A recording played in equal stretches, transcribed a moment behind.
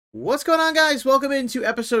What's going on, guys? Welcome into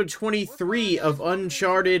episode 23 of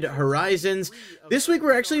Uncharted Horizons. This week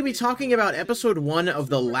we're actually going to be talking about episode 1 of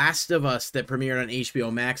The Last of Us that premiered on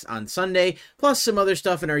HBO Max on Sunday, plus some other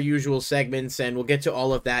stuff in our usual segments, and we'll get to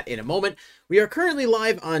all of that in a moment. We are currently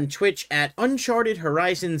live on Twitch at Uncharted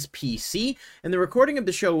Horizons PC, and the recording of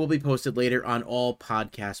the show will be posted later on all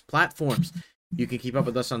podcast platforms. You can keep up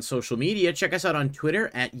with us on social media. Check us out on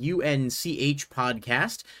Twitter at UNCH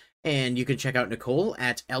Podcast. And you can check out Nicole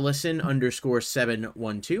at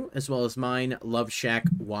Ellison_712, as well as mine,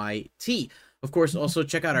 LoveShackYT. Of course, also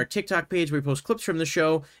check out our TikTok page where we post clips from the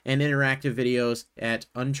show and interactive videos at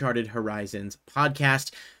Uncharted Horizons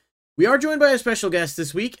Podcast. We are joined by a special guest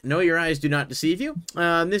this week. No, your eyes do not deceive you.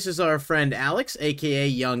 This is our friend Alex,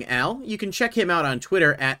 aka YungAl. You can check him out on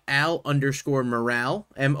Twitter at Al_Morale, Morale.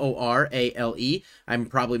 I'm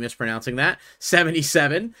probably mispronouncing that.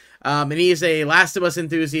 77. And he is a Last of Us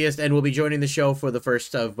enthusiast and will be joining the show for the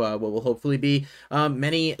first of what will hopefully be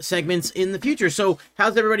many segments in the future. So,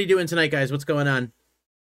 how's everybody doing tonight, guys? What's going on?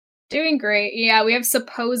 Doing great. Yeah, we have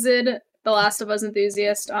supposed The Last of Us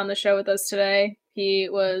enthusiast on the show with us today. He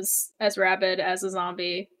was as rabid as a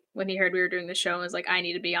zombie when he heard we were doing the show and was like, I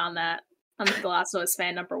need to be on that. I'm The Last of Us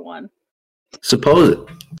fan number one. Supposed.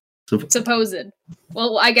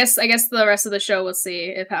 Well, I guess the rest of the show will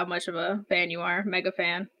see how much of a fan you are. Mega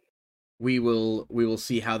fan. We will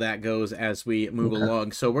see how that goes as we move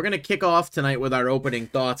along. So we're going to kick off tonight with our opening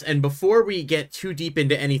thoughts. And before we get too deep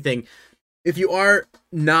into anything, if you are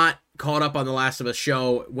not caught up on The Last of Us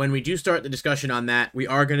show, when we do start the discussion on that, we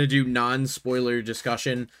are going to do non-spoiler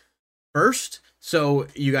discussion first, so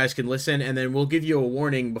you guys can listen, and then we'll give you a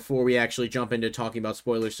warning before we actually jump into talking about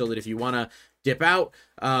spoilers, so that if you want to dip out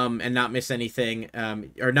and not miss anything,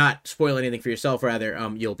 or not spoil anything for yourself, rather,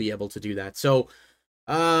 you'll be able to do that. So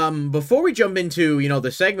before we jump into,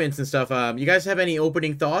 the segments and stuff, you guys have any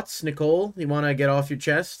opening thoughts? Nicole, you want to get off your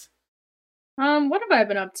chest? What have I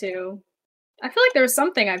been up to? I feel like there's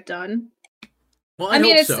something I've done. Well, I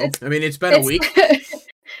hope so. It's been a week.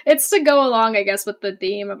 It's to go along, I guess, with the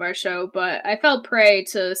theme of our show, but I fell prey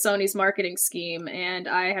to Sony's marketing scheme, and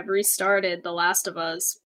I have restarted The Last of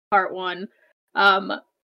Us Part 1.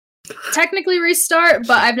 Technically restart,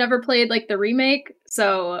 but I've never played, the remake,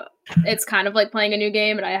 so it's kind of like playing a new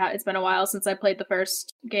game, and it's been a while since I played the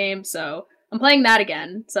first game, so I'm playing that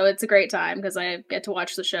again, so it's a great time, because I get to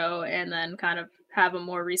watch the show, and then kind of have a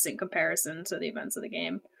more recent comparison to the events of the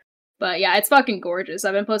game. But yeah, it's fucking gorgeous.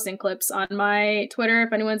 I've been posting clips on my Twitter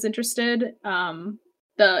if anyone's interested.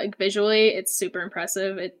 Visually, it's super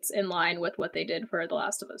impressive. It's in line with what they did for The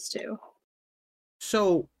Last of Us 2.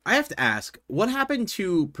 So, I have to ask, what happened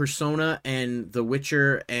to Persona and The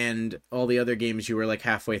Witcher and all the other games you were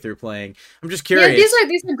halfway through playing? I'm just curious. Yeah,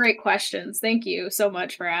 these are great questions. Thank you so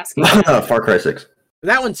much for asking. Far Cry 6.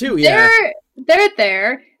 That one too, yeah. They're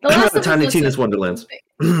there. The Last of Tiny Tina's Wonderlands.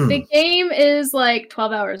 The game is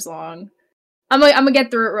 12 hours long. I'm gonna get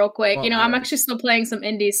through it real quick. I'm actually still playing some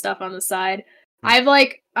indie stuff on the side.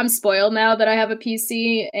 I'm spoiled now that I have a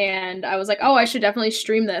PC, and I was like, oh, I should definitely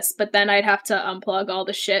stream this, but then I'd have to unplug all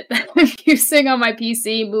the shit that I'm using on my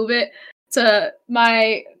PC, move it to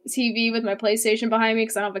my TV with my PlayStation behind me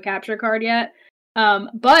because I don't have a capture card yet.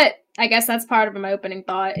 But I guess that's part of my opening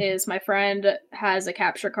thought is my friend has a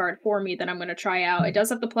capture card for me that I'm going to try out. It does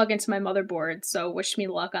have to plug into my motherboard, so wish me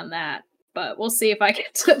luck on that. But we'll see if I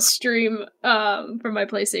get to stream from my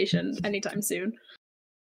PlayStation anytime soon.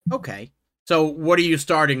 Okay. So what are you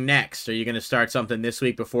starting next? Are you going to start something this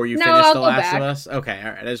week before you finish The Last of Us? Okay,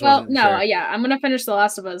 all right. I'm going to finish The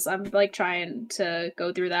Last of Us. I'm trying to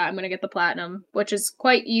go through that. I'm going to get the platinum, which is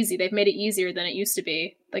quite easy. They've made it easier than it used to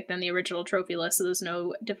be, than the original trophy list, so there's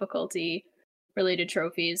no difficulty related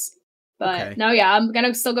trophies. But okay. I'm going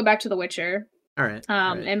to still go back to The Witcher. All right.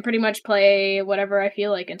 And pretty much play whatever I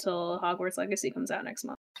feel like until Hogwarts Legacy comes out next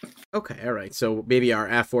month. Okay, all right. So maybe our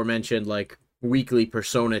aforementioned weekly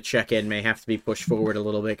Persona check-in may have to be pushed forward a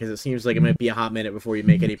little bit, because it seems like it might be a hot minute before you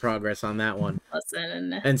make any progress on that one.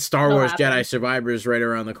 Listen, and Star Wars Jedi Survivor is right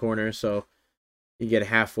around the corner, so you get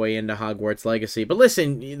halfway into Hogwarts Legacy. But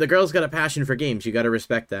listen, the girl's got a passion for games. You got to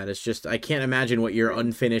respect that. It's just, I can't imagine what your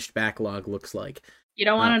unfinished backlog looks like. You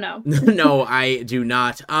don't want to know. No, I do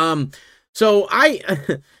not. So I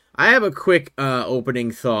have a quick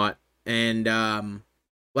opening thought, and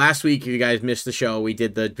last week, you guys missed the show. We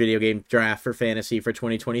did the video game draft for fantasy for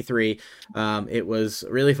 2023. It was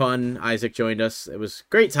really fun. Isaac joined us. It was a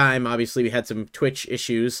great time. Obviously, we had some Twitch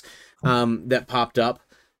issues that popped up,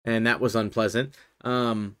 and that was unpleasant.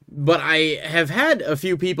 But I have had a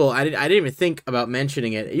few people, I didn't even think about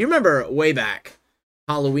mentioning it. You remember way back,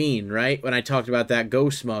 Halloween, right? When I talked about that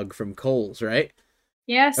ghost mug from Kohl's, right?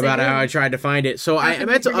 Yes, about I how I did. tried to find it. So I could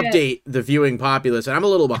meant to you forget? update the viewing populace, and I'm a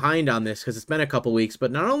little behind on this because it's been a couple weeks,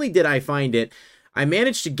 but not only did I find it, I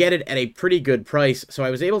managed to get it at a pretty good price, so I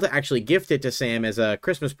was able to actually gift it to Sam as a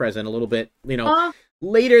Christmas present a little bit,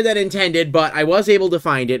 later than intended, but I was able to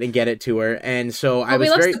find it and get it to her, and so I we was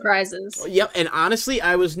love very... surprises. Yep, and honestly,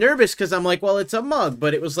 I was nervous because I'm like, well, it's a mug,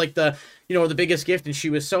 but it was like the biggest gift, and she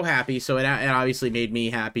was so happy, so it obviously made me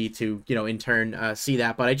happy to, in turn, see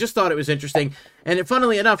that, but I just thought it was interesting, and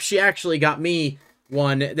funnily enough, she actually got me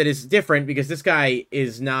one that is different, because this guy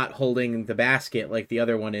is not holding the basket like the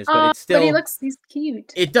other one is, but it's still... But he's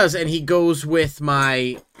cute. It does, and he goes with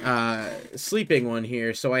my sleeping one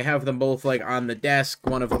here, so I have them both, like, on the desk.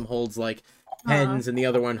 One of them holds, like, pens, and the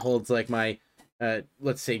other one holds, like, my...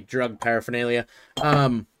 let's say drug paraphernalia,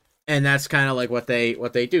 and that's kind of like what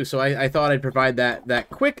they do. So I thought I'd provide that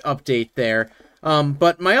quick update there.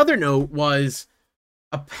 But my other note was,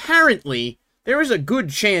 apparently there is a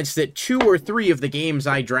good chance that 2 or 3 of the games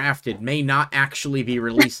I drafted may not actually be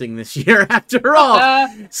releasing this year after all.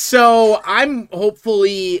 So I'm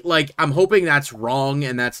hoping that's wrong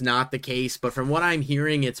and that's not the case. But from what I'm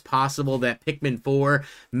hearing, it's possible that Pikmin 4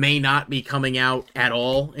 may not be coming out at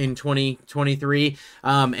all in 2023.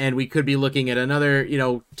 And we could be looking at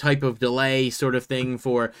another, type of delay sort of thing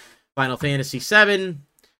for Final Fantasy VII,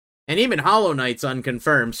 and even Hollow Knight's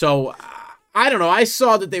unconfirmed. So I don't know. I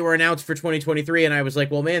saw that they were announced for 2023, and I was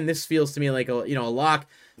like, well, man, this feels to me like a lock.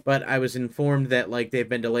 But I was informed that, like, they've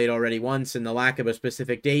been delayed already once, and the lack of a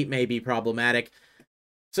specific date may be problematic.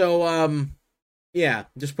 So, yeah,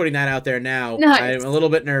 just putting that out there now. Nice. I'm a little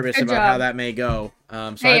bit nervous Good about job. how that may go.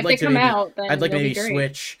 So Hey, I'd like to maybe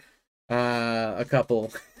switch a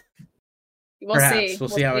couple. We'll Perhaps. see. We'll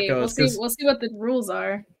see how it goes. We'll see what the rules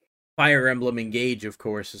are. Fire Emblem Engage, of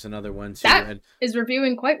course, is another one too. That is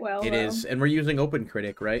reviewing quite well. It is, and we're using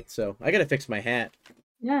OpenCritic, right? So I gotta fix my hat.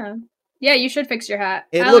 Yeah, you should fix your hat.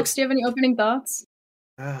 It Alex, looks... do you have any opening thoughts?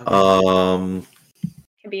 Um,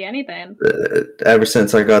 Could be anything. Ever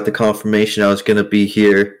since I got the confirmation I was gonna be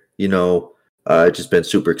here, I just been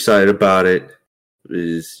super excited about it.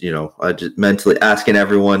 I just mentally asking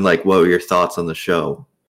everyone, like, what were your thoughts on the show?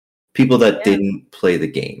 People that didn't play the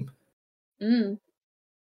game.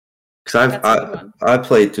 Because I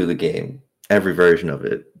played through the game, every version of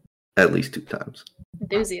it, at least 2 times.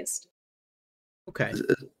 Enthusiast. Okay.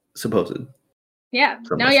 Supposed. Yeah.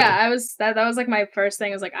 No, yeah. I was that was like my first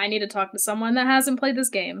thing. I was like, I need to talk to someone that hasn't played this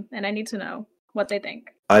game, and I need to know what they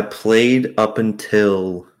think. I played up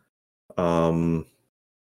until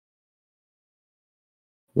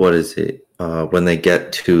what is it? When they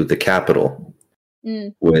get to the capital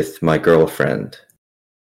with my girlfriend,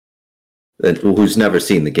 who's never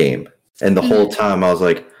seen the game. And the whole time I was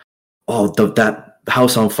like, oh, that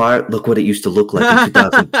house on fire, look what it used to look like in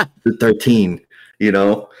 2013,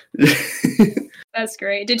 That's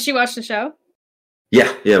great. Did she watch the show?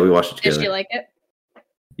 Yeah, we watched it together. Did she like it?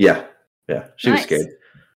 Yeah. She was scared.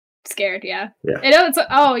 Scared, yeah. Yeah. It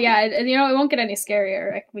won't get any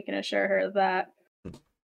scarier. We can assure her of that.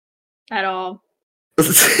 At all.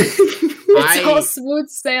 It's all smooth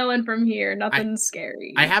sailing from here. Nothing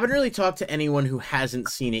scary. I haven't really talked to anyone who hasn't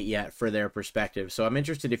seen it yet for their perspective, so I'm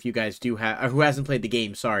interested if you guys do have, or who hasn't played the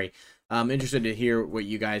game, sorry. I'm interested to hear what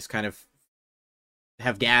you guys kind of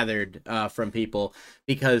have gathered from people,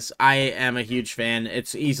 because I am a huge fan.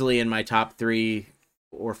 It's easily in my top 3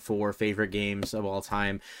 or 4 favorite games of all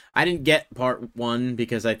time. I didn't get part 1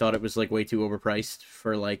 because I thought it was like way too overpriced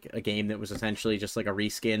for like a game that was essentially just like a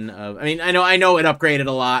reskin of... I mean, I know it upgraded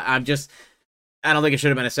a lot. I don't think it should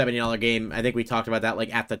have been a $70 game. I think we talked about that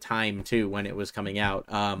like at the time too when it was coming out.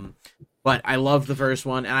 But I loved the first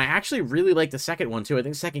one, and I actually really liked the second one too. I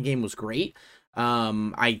think the second game was great.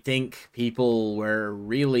 I think people were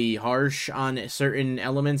really harsh on certain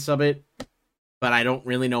elements of it, but I don't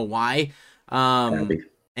really know why. And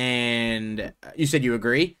you said you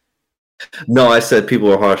agree? No, I said people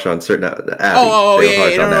were harsh on certain Abby.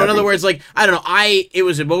 Yeah. No, in other words, like, I don't know, it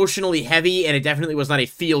was emotionally heavy, and it definitely was not a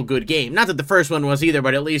feel-good game. Not that the first one was either,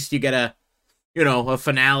 but at least you get a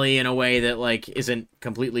finale in a way that, like, isn't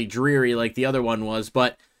completely dreary like the other one was.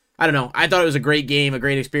 But, I don't know, I thought it was a great game, a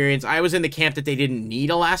great experience. I was in the camp that they didn't need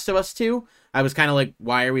a Last of Us 2. I was kind of like,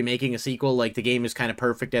 why are we making a sequel? Like, the game is kind of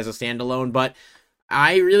perfect as a standalone, but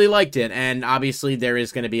I really liked it, and obviously there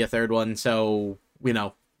is going to be a third one, so,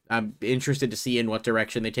 I'm interested to see in what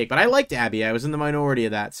direction they take. But I liked Abby. I was in the minority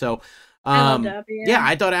of that, so... I loved Abby, yeah,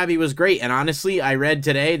 I thought Abby was great, and honestly, I read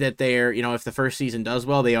today that they're, if the first season does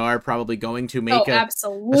well, they are probably going to make a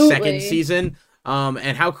second season.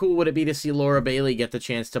 And how cool would it be to see Laura Bailey get the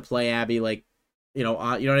chance to play Abby, like, you know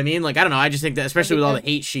what I mean? Like, I don't know. I just think that, especially with all the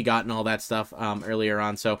hate she got and all that stuff earlier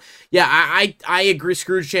on. So, yeah, I agree.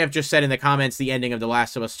 Scrooge Champ just said in the comments the ending of The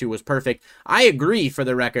Last of Us 2 was perfect. I agree, for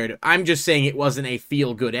the record. I'm just saying it wasn't a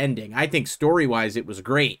feel-good ending. I think story-wise it was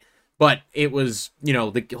great, but it was, you know,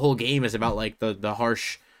 the whole game is about, like, the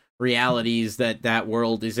harsh realities that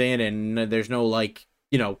world is in, and there's no, like,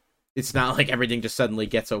 you know, it's not like everything just suddenly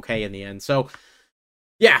gets okay in the end. So,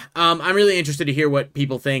 yeah, I'm really interested to hear what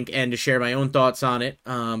people think and to share my own thoughts on it.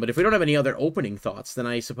 But if we don't have any other opening thoughts, then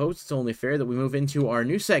I suppose it's only fair that we move into our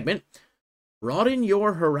new segment, Broaden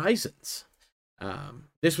Your Horizons.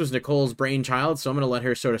 This was Nicole's brainchild, so I'm going to let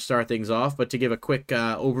her sort of start things off. But to give a quick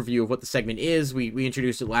overview of what the segment is, we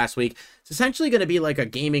introduced it last week. It's essentially going to be like a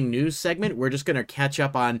gaming news segment. We're just going to catch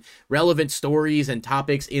up on relevant stories and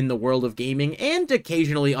topics in the world of gaming and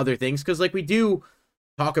occasionally other things, because like we do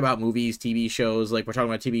talk about movies, TV shows, like we're talking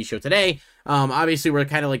about a TV show today. Obviously, we're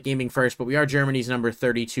kind of like gaming first, but we are Germany's number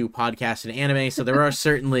 32 podcast in anime, so there are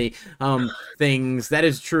certainly things that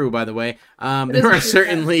is true, by the way. There are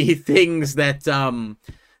certainly things that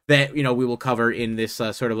that you know we will cover in this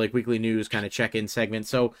sort of like weekly news kind of check-in segment.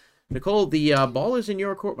 So, Nicole, the ball is in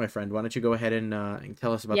your court, my friend. Why don't you go ahead and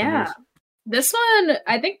tell us about the news? This one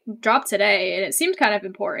I think dropped today, and it seemed kind of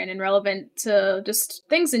important and relevant to just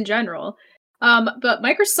things in general. But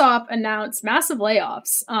Microsoft announced massive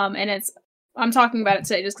layoffs, and I'm talking about it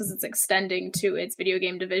today just because it's extending to its video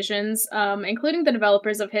game divisions, including the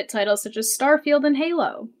developers of hit titles such as Starfield and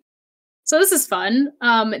Halo. So this is fun.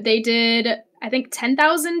 They did, I think,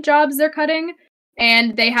 10,000 jobs they're cutting,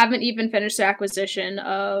 and they haven't even finished their acquisition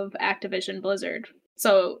of Activision Blizzard.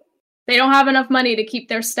 So they don't have enough money to keep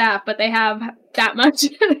their staff, but they have that much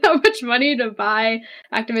money to buy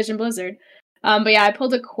Activision Blizzard. But yeah, I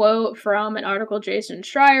pulled a quote from an article Jason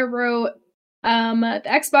Schreier wrote. The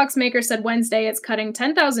Xbox maker said Wednesday it's cutting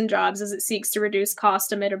 10,000 jobs as it seeks to reduce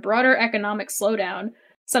cost amid a broader economic slowdown.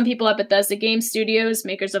 Some people at Bethesda Game Studios,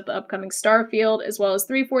 makers of the upcoming Starfield, as well as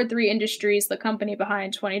 343 Industries, the company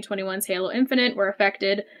behind 2021's Halo Infinite, were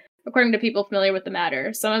affected, according to people familiar with the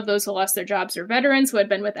matter. Some of those who lost their jobs are veterans who had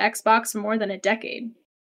been with Xbox for more than a decade.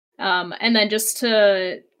 And then just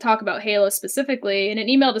to talk about Halo specifically, in an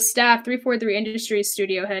email to staff, 343 Industries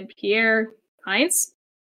studio head Pierre Heinz,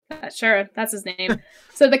 sure, that's his name,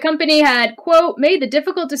 so the company had, quote, made the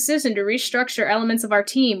difficult decision to restructure elements of our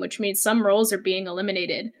team, which means some roles are being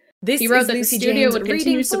eliminated. He wrote that the studio would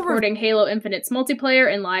continue supporting Halo Infinite's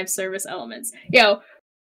multiplayer and live service elements. Yo,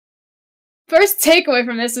 first takeaway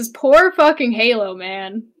from this is poor fucking Halo,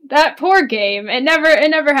 man. That poor game. It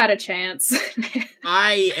never had a chance.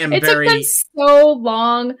 It took them so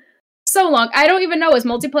long. I don't even know, is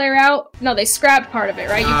multiplayer out? No, they scrapped part of it,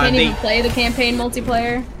 right? You can't even play the campaign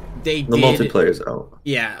multiplayer. The multiplayer's out.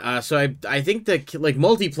 Yeah, so I think the like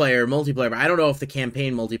multiplayer, but I don't know if the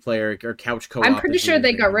campaign multiplayer or couch co-op. I'm pretty sure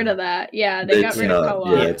they got rid of that. Yeah, they got rid of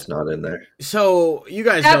co-op. Yeah, it's not in there. So you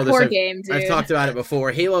guys know this. Game, dude. I've talked about it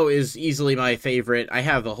before. Halo is easily my favorite. I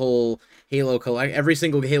have the whole Halo every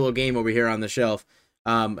single Halo game over here on the shelf.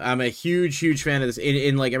 I'm a huge fan of this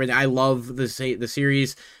in like everything. I love the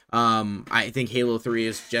series. I think Halo 3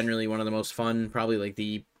 is generally one of the most fun, probably like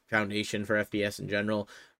the foundation for FPS in general.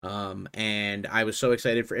 And I was so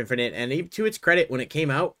excited for Infinite, and to its credit, when it came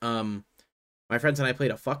out, my friends and I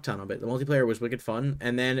played a fuck ton of it. The multiplayer was wicked fun,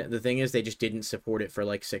 and then the thing is, they just didn't support it for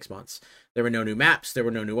like 6 months. There were no new maps, there were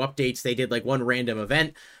no new updates. They did like one random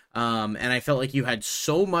event, and I felt like you had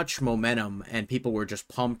so much momentum, and people were just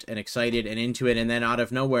pumped and excited and into it, and then out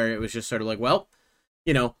of nowhere, it was just sort of like, well,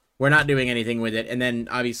 you know, we're not doing anything with it. And then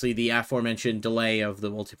obviously the aforementioned delay of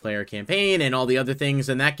the multiplayer campaign and all the other things,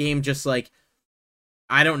 and that game just like,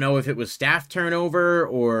 I don't know if it was staff turnover,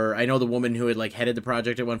 or I know the woman who had like headed the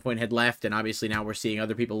project at one point had left, and obviously now we're seeing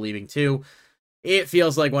other people leaving too. It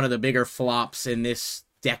feels like one of the bigger flops in this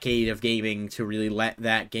decade of gaming to really let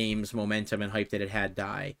that game's momentum and hype that it had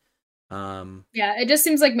die. Yeah, it just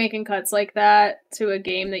seems like making cuts like that to a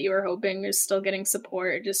game that you were hoping is still getting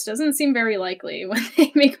support. It just doesn't seem very likely when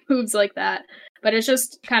they make moves like that. But it's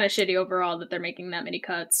just kind of shitty overall that they're making that many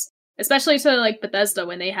cuts. Especially to like Bethesda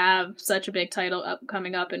when they have such a big title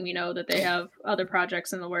coming up, and we know that they have other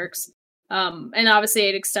projects in the works. And obviously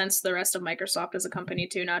it extends to the rest of Microsoft as a company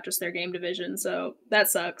too, not just their game division. So that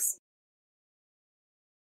sucks.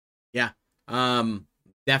 Yeah,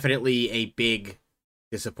 definitely a big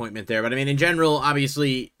disappointment there. But I mean, in general,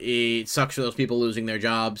 obviously it sucks for those people losing their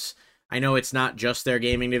jobs. I know it's not just their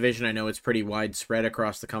gaming division. I know it's pretty widespread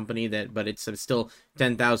across the company, but it's still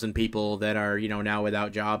 10,000 people that are, you know, now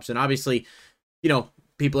without jobs. And obviously, you know,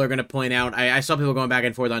 people are going to point out, I saw people going back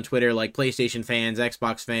and forth on Twitter, like PlayStation fans,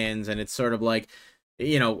 Xbox fans, and it's sort of like,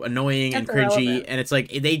 annoying and That's cringy. irrelevant. And it's like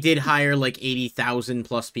they did hire like 80,000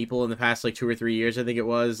 plus people in the past like 2 or 3 years, I think it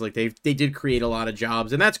was. Like they did create a lot of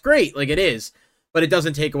jobs, and that's great. Like it is, but it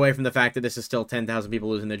doesn't take away from the fact that this is still 10,000 people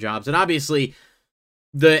losing their jobs. And obviously,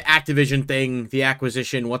 the Activision thing, the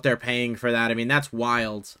acquisition, what they're paying for that, I mean, that's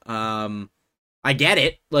wild. I get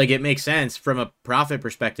it. Like, it makes sense from a profit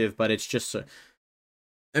perspective, but it's just,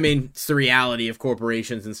 it's the reality of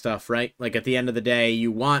corporations and stuff, right? Like, at the end of the day,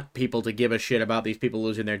 you want people to give a shit about these people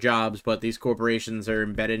losing their jobs, but these corporations are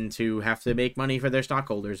embedded to have to make money for their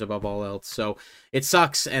stockholders above all else. So it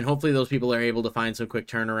sucks, and hopefully those people are able to find some quick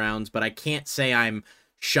turnarounds, but I can't say I'm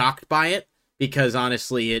shocked by it, because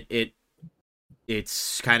honestly,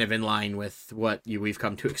 it's kind of in line with what we've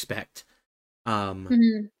come to expect.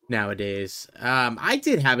 Nowadays. I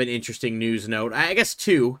did have an interesting news note. I guess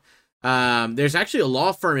two. There's actually a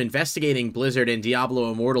law firm investigating Blizzard and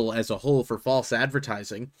Diablo Immortal as a whole for false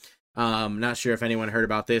advertising. Not sure if anyone heard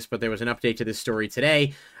about this, but there was an update to this story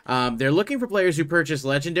today. They're looking for players who purchase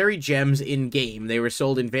legendary gems in-game. They were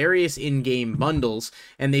sold in various in-game bundles,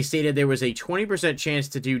 and they stated there was a 20% chance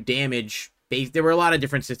to do damage. There were a lot of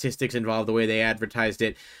different statistics involved the way they advertised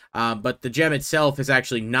it, but the gem itself is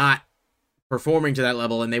actually not performing to that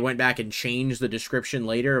level, and they went back and changed the description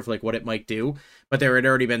later of like what it might do, but there had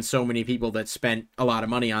already been so many people that spent a lot of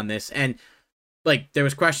money on this, and like there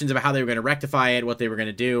was questions about how they were going to rectify it, what they were going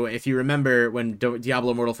to do. If you remember when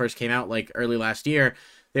Diablo Immortal first came out, like early last year,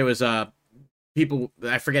 there was people,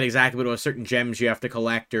 I forget exactly what it was, certain gems you have to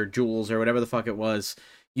collect or jewels or whatever the fuck it was.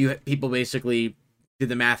 People basically did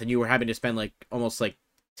the math, and you were having to spend like almost like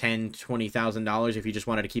 $10,000-$20,000 if you just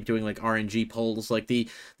wanted to keep doing like RNG polls. Like the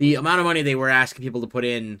amount of money they were asking people to put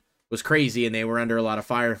in was crazy, and they were under a lot of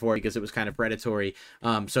fire for it because it was kind of predatory.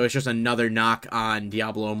 So it's just another knock on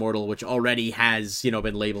Diablo Immortal, which already has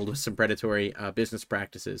been labeled with some predatory business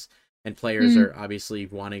practices, and players are obviously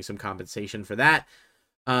wanting some compensation for that.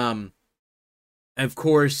 Of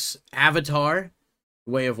course, Avatar: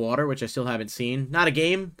 Way of Water, which I still haven't seen. Not a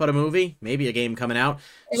game, but a movie. Maybe a game coming out.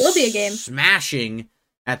 It will be a game. Smashing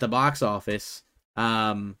at the box office.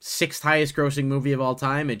 6th highest grossing movie of all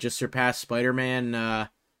time. It just surpassed Spider-Man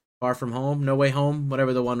Far From Home, No Way Home,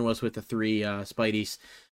 whatever the one was with the 3 Spideys.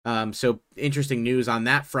 So interesting news on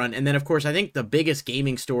that front. And then, of course, I think the biggest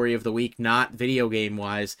gaming story of the week, not video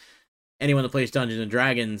game-wise, anyone that plays Dungeons &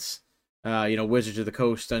 Dragons, Wizards of the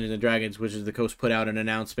Coast, Dungeons & Dragons, Wizards of the Coast put out an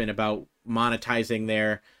announcement about monetizing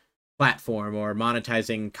their platform or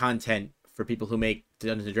monetizing content for people who make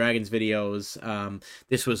Dungeons & Dragons videos.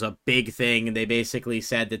 This was a big thing, and they basically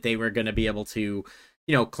said that they were going to be able to,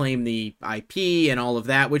 claim the IP and all of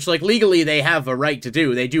that, which, like, legally they have a right to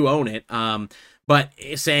do. They do own it. But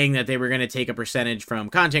saying that they were going to take a percentage from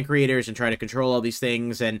content creators and try to control all these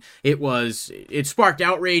things, and it sparked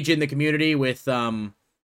outrage in the community with, a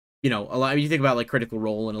lot. You think about like Critical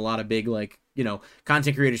Role and a lot of big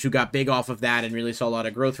content creators who got big off of that and really saw a lot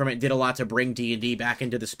of growth from it. Did a lot to bring D&D back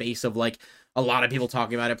into the space of like a lot of people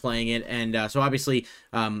talking about it, playing it, and so obviously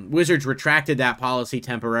Wizards retracted that policy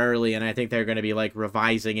temporarily, and I think they're going to be like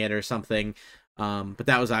revising it or something. But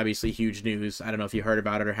that was obviously huge news. I don't know if you heard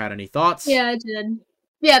about it or had any thoughts. Yeah, I did.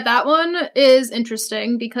 Yeah, that one is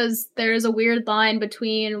interesting because there's a weird line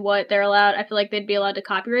between what they're allowed. I feel like they'd be allowed to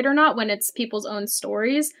copyright or not when it's people's own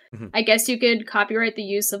stories. Mm-hmm. I guess you could copyright the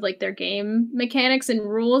use of like their game mechanics and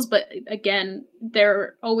rules, but again,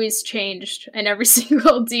 they're always changed in every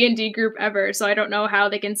single D&D group ever. So I don't know how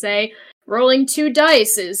they can say rolling 2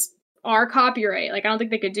 dice is our copyright. Like, I don't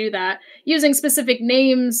think they could do that. Using specific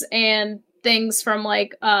names and things from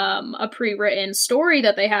like a pre-written story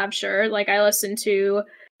that they have, sure. Like, I listened to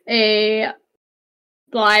a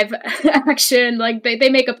live action, like they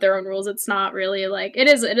make up their own rules. It's not really like it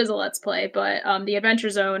is a let's play, but the Adventure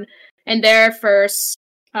Zone and their first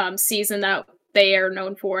season that they are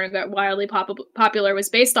known for and got wildly popular was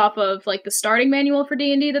based off of like the starting manual for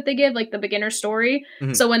D&D that they give, like the beginner story.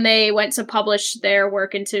 Mm-hmm. So when they went to publish their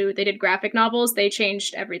work they did graphic novels, they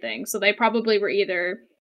changed everything. So they probably were either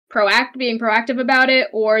being proactive about it,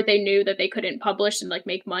 or they knew that they couldn't publish and like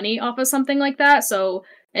make money off of something like that. So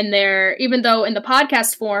even though in the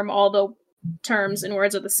podcast form all the terms and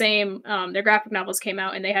words are the same, their graphic novels came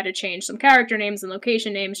out and they had to change some character names and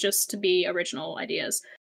location names just to be original ideas.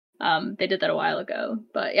 They did that a while ago,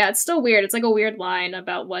 but yeah, it's still weird. It's like a weird line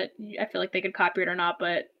about what I feel like they could copyright or not,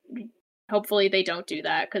 but hopefully they don't do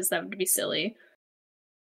that because that would be silly.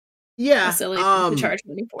 Yeah, silly to charge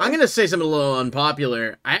money for. I'm going to say something a little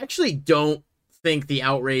unpopular. I actually don't think the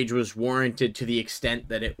outrage was warranted to the extent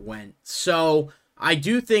that it went. So I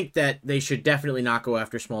do think that they should definitely not go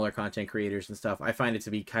after smaller content creators and stuff. I find it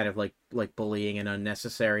to be kind of like bullying and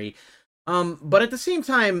unnecessary. But at the same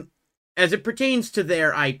time, as it pertains to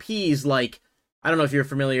their IPs, like, I don't know if you're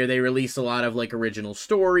familiar, they release a lot of like original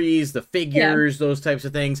stories, the figures, those types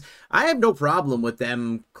of things. I have no problem with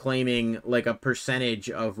them claiming like a percentage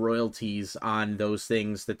of royalties on those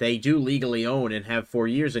things that they do legally own and have for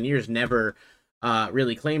years and years never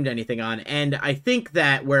really claimed anything on. And I think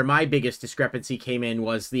that where my biggest discrepancy came in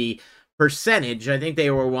was the percentage. I think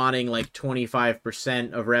they were wanting like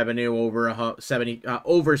 25% of revenue over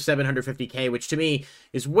over 750K, which to me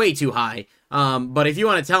is way too high. But if you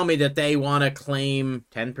want to tell me that they want to claim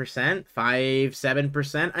 10%,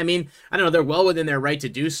 7%, I mean, I don't know, they're well within their right to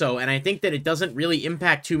do so. And I think that it doesn't really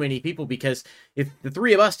impact too many people, because if the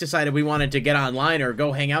three of us decided we wanted to get online or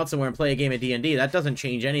go hang out somewhere and play a game of D&D, that doesn't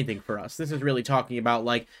change anything for us. This is really talking about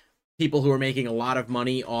like people who are making a lot of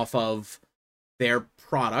money off of their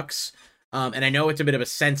products. And I know it's a bit of a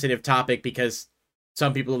sensitive topic because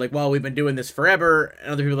some people are like, well, we've been doing this forever.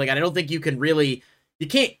 And other people are like, I don't think you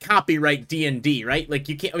can't copyright D&D, right? Like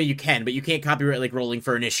you can't, I mean, you can, but you can't copyright like Rolling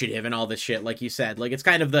for Initiative and all this shit, like you said. Like it's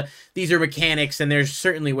kind of these are mechanics and there's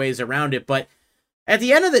certainly ways around it. But at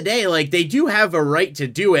the end of the day, like they do have a right to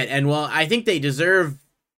do it. And well, I think they deserve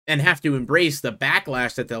and have to embrace the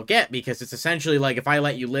backlash that they'll get, because it's essentially like if I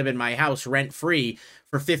let you live in my house rent free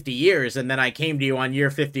for 50 years and then I came to you on year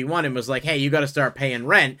 51 and was like, hey, you got to start paying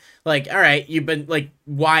rent. Like, all right, you've been like,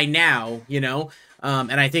 why now? You know?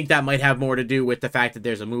 And I think that might have more to do with the fact that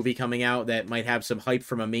there's a movie coming out that might have some hype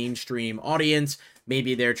from a mainstream audience.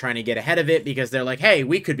 Maybe they're trying to get ahead of it because they're like, hey,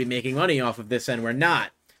 we could be making money off of this and we're not.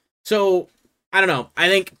 So I don't know. I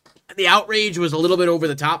think the outrage was a little bit over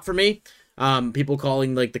the top for me. People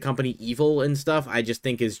calling like the company evil and stuff, I just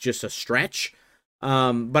think is just a stretch.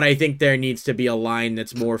 But I think there needs to be a line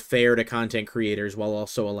that's more fair to content creators while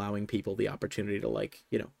also allowing people the opportunity to, like,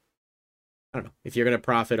 you know, I don't know, if you're going to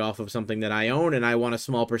profit off of something that I own and I want a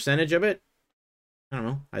small percentage of it, I don't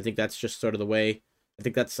know. I think that's just sort of the way. I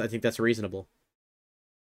think that's reasonable.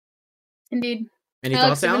 Indeed. Any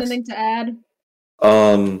thoughts, Alex? Anything to add?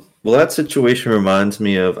 Well, that situation reminds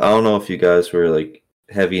me of, I don't know if you guys were like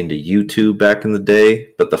heavy into YouTube back in the day,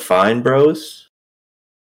 but the Fine Bros,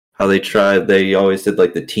 how they always did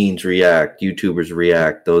like the teens react, YouTubers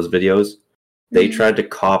react, those videos. They tried to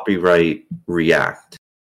copyright React.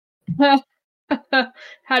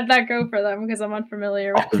 How'd that go for them? Because I'm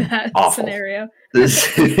unfamiliar with that scenario.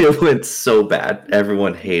 It went so bad.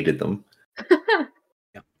 Everyone hated them.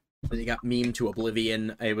 Yeah. They got memed to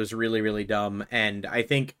oblivion. It was really, really dumb. And I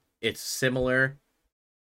think it's similar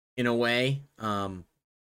in a way.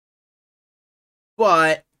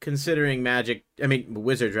 But considering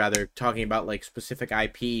Wizards rather, talking about like specific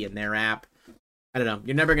IP and their app, I don't know.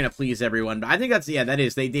 You're never going to please everyone. But I think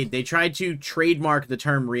they tried to trademark the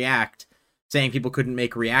term React, saying people couldn't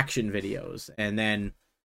make reaction videos. And then,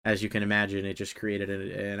 as you can imagine, it just created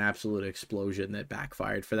an absolute explosion that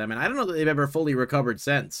backfired for them. And I don't know that they've ever fully recovered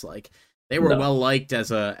since. Like, they were well liked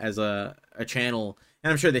as a channel. And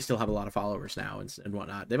I'm sure they still have a lot of followers now and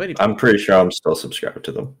whatnot. I'm pretty sure I'm still subscribed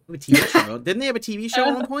to them. A TV show. Didn't they have a TV show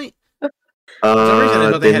at one point?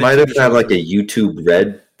 They might have had like a YouTube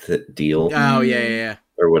Red deal. Oh, yeah.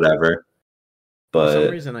 Or whatever. But for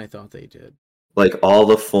some reason, I thought they did. Like, all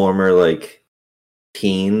the former, like,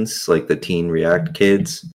 teens, like the teen React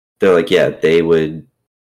kids, they're like, yeah, they would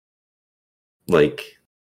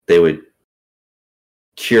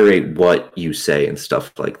curate what you say and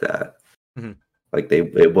stuff like that. Mm-hmm. Like,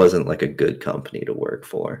 it wasn't like a good company to work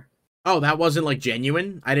for. Oh, that wasn't like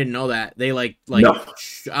genuine? I didn't know that. They like no.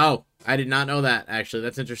 Oh, I did not know that, actually.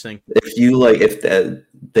 That's interesting. If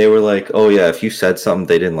they were like, oh yeah, if you said something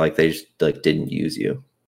they didn't like, they just like didn't use you.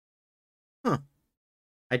 Huh.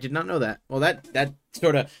 I did not know that. Well, that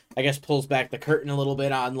sort of, I guess, pulls back the curtain a little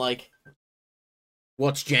bit on like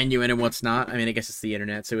what's genuine and what's not. I mean, I guess it's the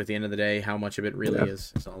internet, so at the end of the day, how much of it really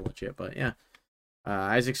is all legit. But yeah.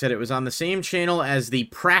 Isaac said it was on the same channel as the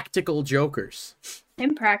Practical Jokers.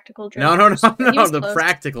 Impractical Jokers. No, the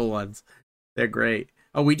practical ones. They're great.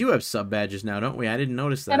 Oh, we do have sub badges now, don't we? I didn't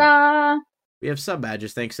notice that. Ta-da! We have sub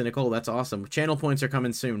badges, thanks to Nicole. That's awesome. Channel points are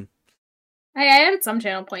coming soon. I added some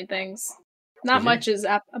channel point things. Not much is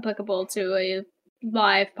applicable to a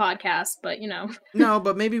live podcast, but you know. No,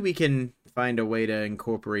 but maybe we can find a way to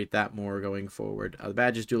incorporate that more going forward. The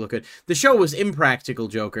badges do look good. The show was Impractical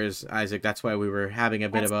Jokers, Isaac. That's why we were having a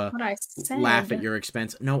bit of a laugh at your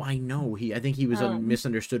expense. No, I know. I think he was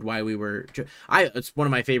misunderstood why we were. It's one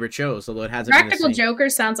of my favorite shows, although it hasn't. Practical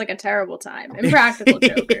Jokers sounds like a terrible time. Impractical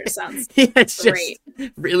Jokers sounds it's great.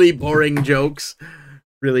 Just really boring jokes,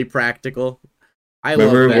 really practical.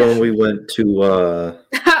 Remember when we went to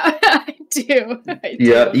do. I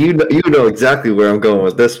Yeah, do. you know exactly where I'm going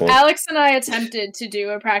with this one. Alex and I attempted to do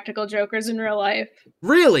a practical jokers in real life.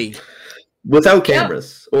 Really? Without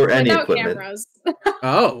cameras or any Without equipment. Cameras.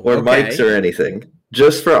 Oh, Or okay. mics or anything.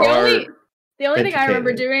 Just for The our only thing I remember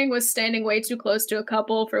entertainment. doing was standing way too close to a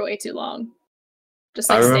couple for way too long. Just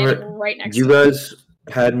I like remember standing right next you to them. guys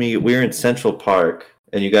had me. We were in Central Park,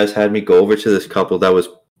 and you guys had me go over to this couple that was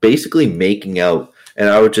basically making out, and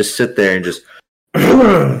I would just sit there and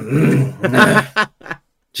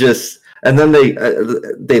just, and then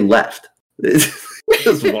they left.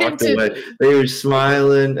 Just walked away. They were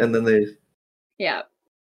smiling, and then they.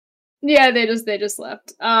 Yeah, they just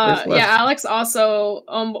left. Yeah, Alex also,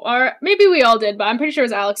 or maybe we all did, but I'm pretty sure it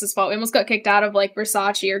was Alex's fault. We almost got kicked out of like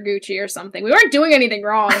Versace or Gucci or something. We weren't doing anything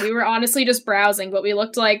wrong. We were honestly just browsing, but we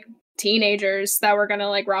looked like teenagers that were gonna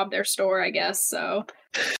like rob their store, I guess. So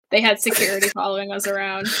they had security following us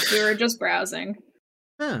around. We were just browsing.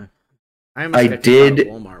 Huh. I did.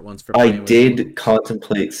 Walmart once for I did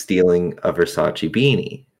contemplate stealing a Versace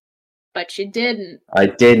beanie, but you didn't. I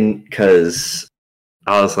didn't because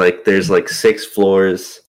I was like, "There's like 6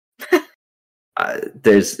 floors. We're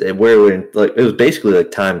in like it was basically like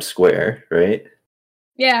Times Square, right?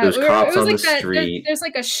 Yeah, there's cops on the street. There's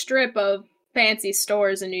like a strip of fancy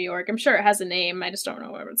stores in New York. I'm sure it has a name. I just don't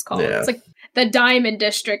know what it's called. Yeah. It's like the Diamond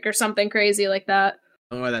District or something crazy like that.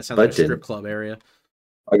 Oh, that sounds like a strip club area.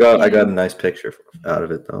 I got a nice picture out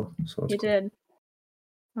of it though. So you did.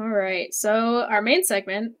 All right. So our main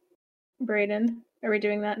segment, Brayden, are we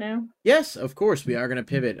doing that now? Yes, of course. We are going to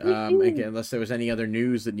pivot. Again, unless there was any other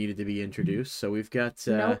news that needed to be introduced. So we've got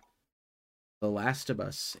The Last of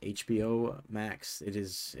Us, HBO Max.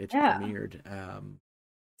 It's premiered.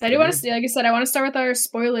 So I do want to, like I said, I want to start with our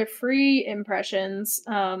spoiler-free impressions.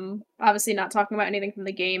 Obviously, not talking about anything from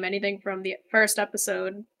the game. Anything from the first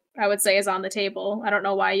episode, I would say, is on the table. I don't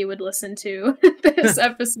know why you would listen to this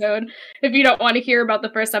episode if you don't want to hear about the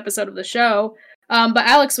first episode of the show. But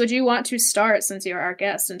Alex, would you want to start, since you're our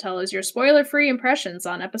guest, and tell us your spoiler-free impressions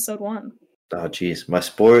on episode 1? Oh, geez. My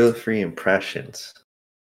spoiler-free impressions.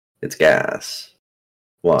 It's gas.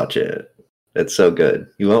 Watch it. It's so good.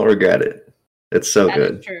 You won't regret it. It's so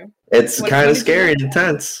good. Is true. It's kind of scary and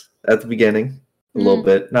intense at the beginning. A little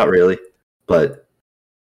bit. Not really. But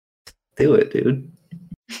do it, dude.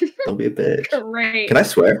 Don't be a bitch. Great. Can I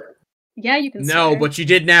swear? Yeah, you can No, swear. but you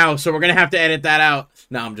did now, so we're going to have to edit that out.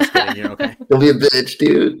 No, I'm just kidding. You're okay. Don't be a bitch,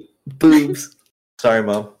 dude. Boobs. Sorry,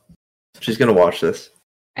 Mom. She's going to watch this.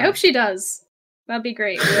 I hope she does. That'd be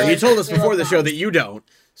great. You told us before the show that you don't,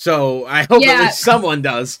 so I hope at least someone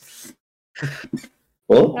does.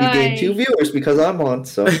 Well, you gained 2 viewers because I'm on,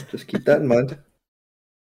 so just keep that in mind.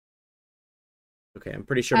 Okay, I'm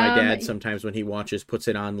pretty sure my dad sometimes when he watches puts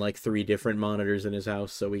it on like 3 different monitors in his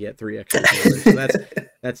house, so we get 3 extra viewers. So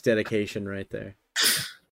that's dedication right there.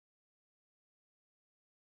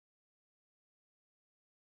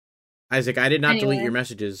 Isaac, I did not delete your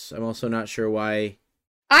messages. I'm also not sure why.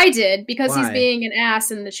 I did, because he's being an ass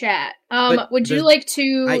in the chat. Would you like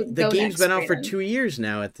to The game's been out for 2 years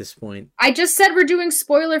now at this point. I just said we're doing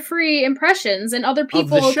spoiler-free impressions, and other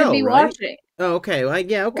people can be watching. Oh, okay. Well,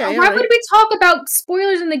 yeah, okay. Why would we talk about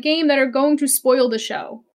spoilers in the game that are going to spoil the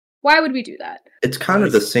show? Why would we do that? It's kind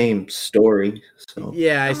of the same story. So.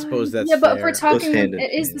 Yeah, I suppose that's but fair. if we're talking,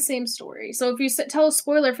 it is the same story. So if you tell a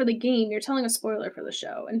spoiler for the game, you're telling a spoiler for the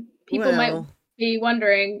show, and people might be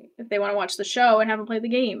wondering if they want to watch the show and haven't played the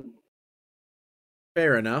game.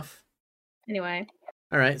 Fair enough. Anyway.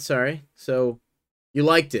 All right, sorry. So, you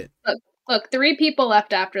liked it. Look, 3 people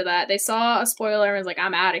left after that. They saw a spoiler and was like,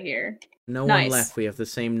 I'm out of here. No one left. We have the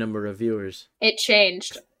same number of viewers. It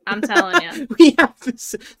changed. I'm telling you. We have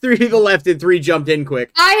 3 people left and 3 jumped in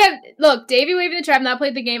quick. Look, Davey waved in the chat. I've not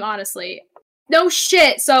played the game, honestly. No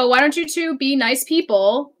shit. So why don't you 2 be nice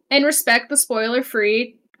people and respect the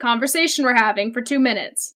spoiler-free conversation we're having for 2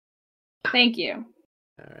 minutes? Thank you.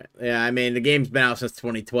 All right. Yeah, I mean, the game's been out since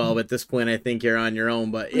 2012. At this point, I think you're on your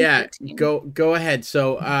own. But yeah, go ahead.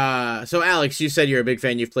 So Alex, you said you're a big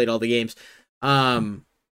fan. You've played all the games.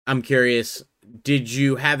 I'm curious. Did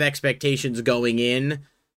you have expectations going in,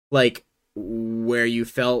 like where you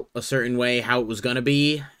felt a certain way, how it was gonna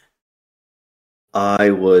be? I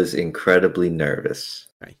was incredibly nervous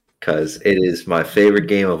because it is my favorite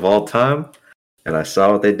game of all time, and I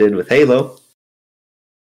saw what they did with Halo.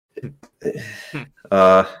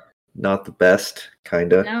 Not the best,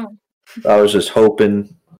 kinda. No. I was just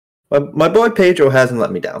hoping. My boy Pedro hasn't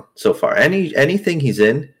let me down so far. Anything he's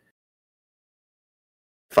in,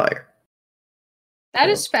 fire. That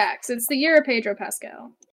is facts. It's the year of Pedro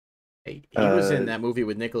Pascal. He was in that movie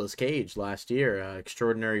with Nicolas Cage last year,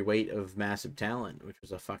 Extraordinary Weight of Massive Talent, which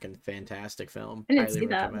was a fucking fantastic film. I didn't Highly see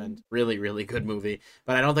that recommend. one. Really, really good movie.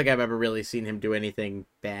 But I don't think I've ever really seen him do anything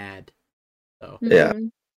bad. So Yeah.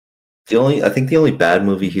 I think the only bad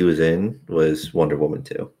movie he was in was Wonder Woman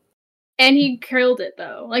 2. And he killed it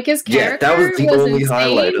though. Like his character that was the only insane,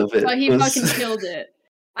 highlight of it. but he fucking killed it.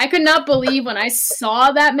 I could not believe when I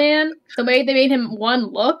saw that man, the way they made him, 1,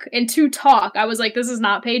 look, and 2, talk. I was like, this is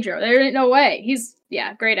not Pedro. There ain't no way. He's,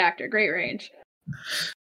 great actor, great range.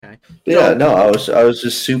 Okay. Yeah, no, I was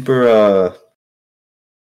just super,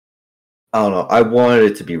 I don't know. I wanted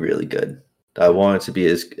it to be really good. I wanted to be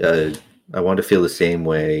I wanted to feel the same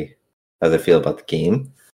way as I feel about the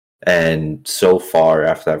game. And so far,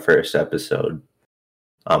 after that first episode,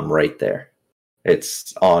 I'm right there.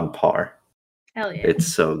 It's on par. Hell yeah. It's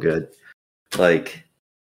so good. Like,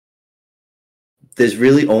 there's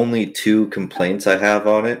really only 2 complaints I have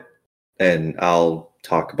on it, and I'll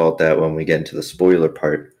talk about that when we get into the spoiler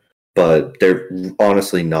part, but they're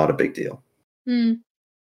honestly not a big deal.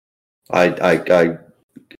 I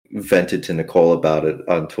vented to Nicole about it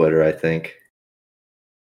on Twitter, I think.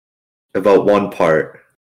 About one part,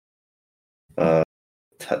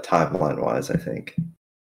 timeline-wise, I think.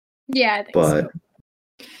 Yeah, I think so.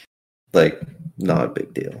 Like, not a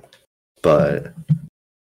big deal. But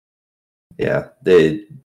yeah,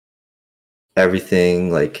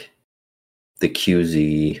 everything, like the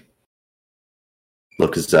QZ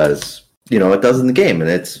looks as it does in the game, and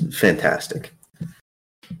it's fantastic.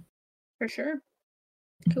 For sure.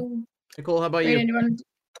 Cool. Nicole, how about you?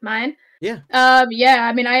 Mine? Yeah. Yeah,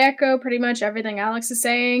 I mean, I echo pretty much everything Alex is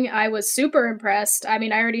saying. I was super impressed. I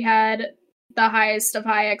mean, I already had the highest of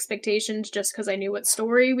high expectations just because I knew what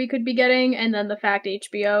story we could be getting, and then the fact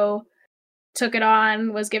HBO took it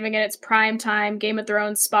on, was giving it its prime time Game of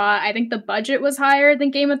Thrones spot. I think the budget was higher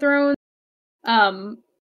than Game of Thrones.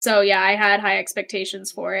 So yeah, I had high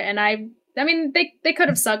expectations for it, and I mean, they could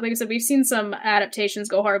have sucked. Like I said, we've seen some adaptations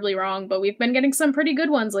go horribly wrong, but we've been getting some pretty good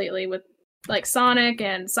ones lately with like Sonic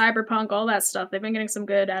and Cyberpunk, all that stuff. They've been getting some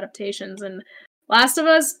good adaptations, and Last of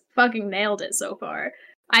Us fucking nailed it so far.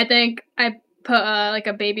 I think I put like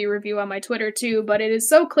a baby review on my Twitter too, but it is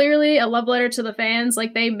so clearly a love letter to the fans.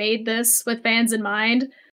 Like, they made this with fans in mind,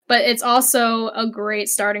 but it's also a great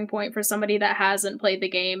starting point for somebody that hasn't played the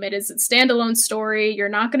game. It is a standalone story. You're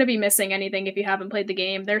not going to be missing anything if you haven't played the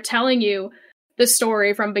game. They're telling you the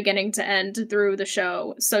story from beginning to end through the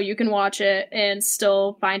show, so you can watch it and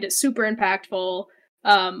still find it super impactful,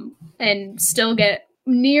 and still get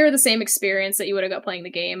near the same experience that you would have got playing the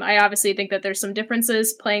game. I obviously think that there's some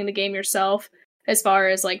differences playing the game yourself as far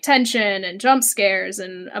as like tension and jump scares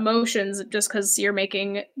and emotions, just because you're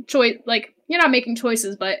making you're not making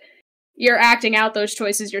choices, but you're acting out those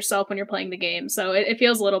choices yourself when you're playing the game. So it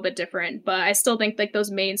feels a little bit different, but I still think like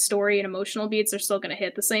those main story and emotional beats are still going to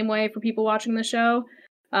hit the same way for people watching the show.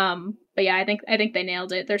 But yeah, I think they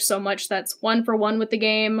nailed it. There's so much that's 1 for 1 with the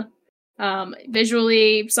game.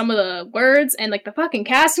 Visually, some of the words and like the fucking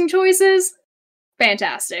casting choices,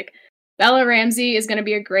 fantastic. Bella Ramsey is going to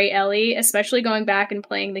be a great Ellie, especially going back and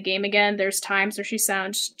playing the game again. There's times where she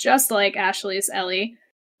sounds just like Ashley's Ellie.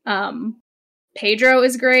 Pedro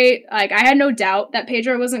is great. Like, I had no doubt that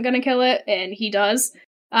Pedro wasn't going to kill it, and he does.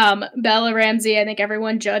 Bella Ramsey, I think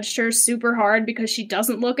everyone judged her super hard because she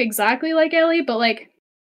doesn't look exactly like Ellie, but like,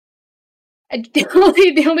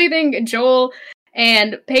 the only thing Joel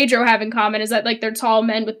and Pedro have in common is that like they're tall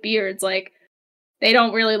men with beards. Like, they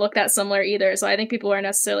don't really look that similar either, so I think people aren't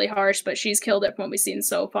necessarily harsh, but she's killed it from what we've seen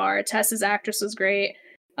so far. Tess's actress was great.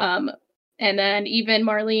 And then even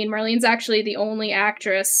Marlene's actually the only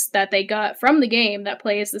actress that they got from the game that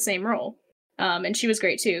plays the same role. And she was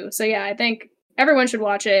great too. So yeah, I think everyone should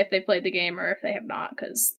watch it if they played the game or if they have not,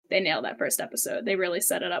 because they nailed that first episode. They really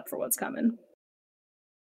set it up for what's coming.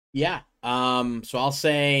 Yeah. So I'll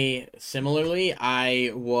say similarly,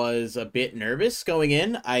 I was a bit nervous going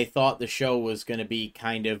in. I thought the show was going to be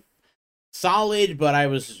kind of solid, but I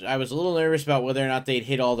was a little nervous about whether or not they'd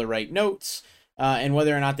hit all the right notes. And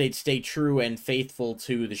whether or not they'd stay true and faithful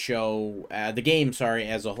to the show, the game,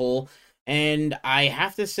 as a whole. And I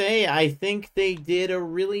have to say, I think they did a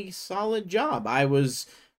really solid job. I was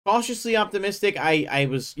cautiously optimistic. I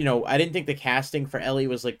was, I didn't think the casting for Ellie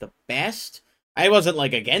was like the best. I wasn't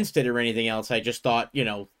like against it or anything else. I just thought,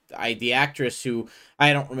 the actress who,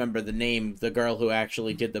 I don't remember the name, the girl who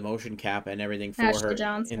actually did the motion cap and everything for Ashley her.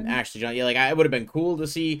 Johnson. And Ashley Johnson. Yeah, like, it would have been cool to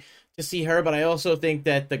see her, but I also think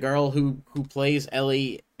that the girl who plays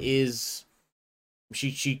Ellie is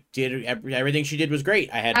she did everything she did was great.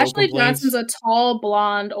 I had no Ashley complaints. Johnson's a tall,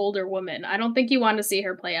 blonde, older woman. I don't think you want to see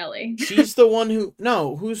her play Ellie. She's the one who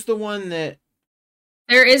who's the one that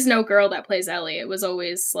there is no girl that plays Ellie. It was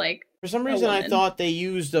always like for some reason I thought they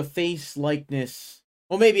used a face likeness.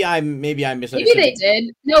 Well, maybe I misunderstood. Maybe they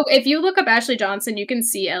did. No, if you look up Ashley Johnson, you can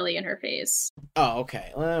see Ellie in her face. Oh,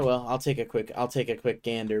 okay. Well, I'll take a quick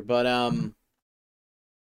gander, but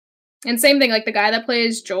And same thing, like the guy that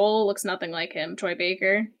plays Joel looks nothing like him. Troy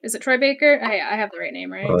Baker. Is it Troy Baker? I have the right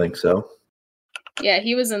name, right? I think so. Yeah,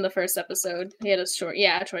 he was in the first episode. He had a short.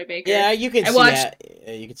 Yeah, Troy Baker. Yeah, you can see that.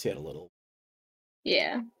 You can see it a little.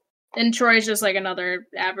 Yeah, and Troy's just like another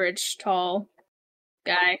average tall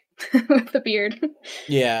guy with a beard.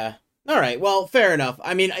 Yeah. All right. Well, fair enough.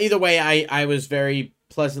 I mean, either way, I was very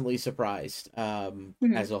pleasantly surprised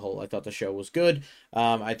as a whole. I thought the show was good.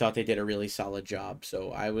 I thought they did a really solid job.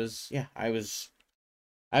 So I was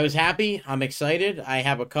happy. I'm excited. I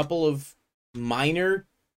have a couple of minor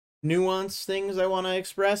nuance things I want to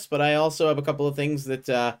express, but I also have a couple of things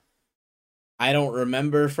that I don't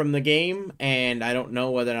remember from the game, and I don't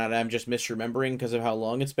know whether or not I'm just misremembering because of how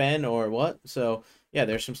long it's been or what. So yeah,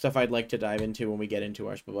 there's some stuff I'd like to dive into when we get into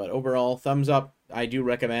ours. But overall, thumbs up. I do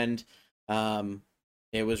recommend.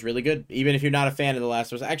 It was really good, even if you're not a fan of The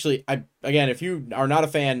Last of Us. Actually, again, if you are not a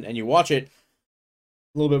fan and you watch it,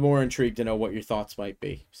 a little bit more intrigued to know what your thoughts might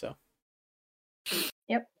be. So.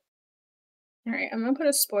 Yep. All right, I'm gonna put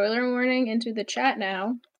a spoiler warning into the chat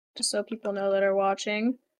now, just so people know that are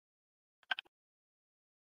watching.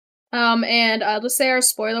 And I'll just say our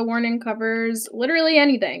spoiler warning covers literally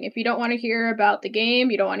anything. If you don't want to hear about the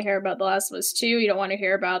game, you don't want to hear about The Last of Us 2, you don't want to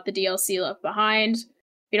hear about the DLC Left Behind, if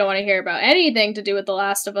you don't want to hear about anything to do with The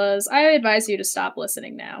Last of Us, I advise you to stop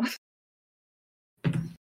listening now.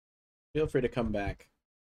 Feel free to come back.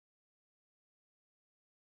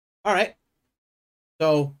 All right.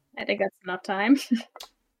 So I think that's enough time.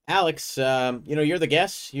 Alex, you're the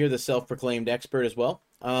guest. You're the self-proclaimed expert as well.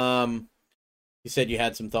 You said you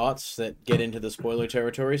had some thoughts that get into the spoiler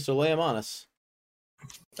territory, so lay them on us.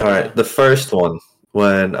 All right, the first one,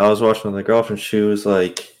 when I was watching with my girlfriend, she was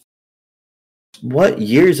like, what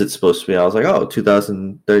year is it supposed to be? I was like,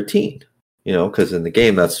 2013, because in the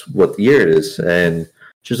game, that's what the year it is. And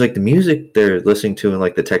she was like, the music they're listening to and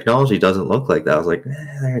like the technology doesn't look like that. I was like,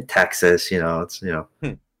 they're in Texas, it's,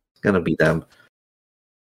 it's going to be them.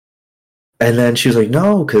 And then she was like,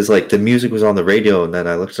 no, because like the music was on the radio, and then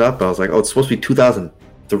I looked it up, and I was like, it's supposed to be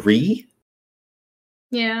 2003?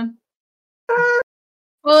 Yeah.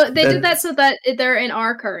 Well, they did that so that they're in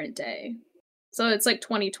our current day. So it's like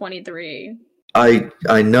 2023. I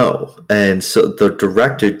know. And so the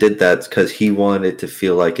director did that because he wanted it to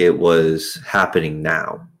feel like it was happening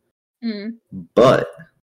now. Mm. But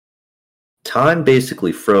time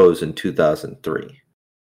basically froze in 2003.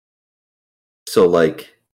 So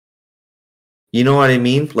like, you know what I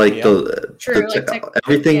mean? Like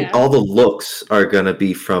everything, all the looks are gonna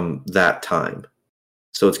be from that time,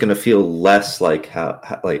 so it's gonna feel less like how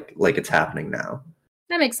like it's happening now.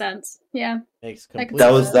 That makes sense. Yeah,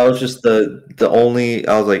 that was just the only.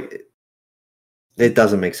 I was like, it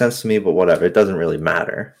doesn't make sense to me, but whatever. It doesn't really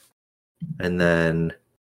matter. And then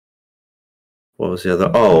what was the other?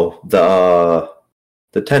 Oh,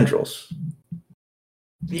 the tendrils.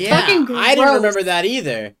 Yeah, I didn't remember that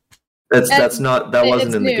either. That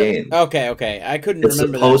wasn't in the game. Okay. I couldn't remember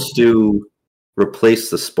that. It's supposed to replace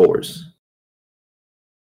the spores.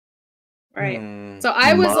 Right. So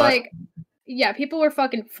I was like, yeah, people were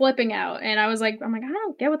fucking flipping out, and I was like, I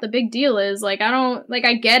don't get what the big deal is. Like,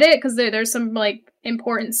 I get it, because there's some, like,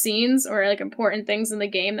 important scenes or, like, important things in the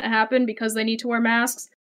game that happen because they need to wear masks.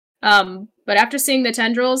 But after seeing the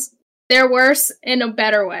tendrils, they're worse in a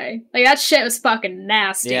better way. Like, that shit was fucking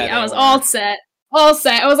nasty. Yeah, I was all set.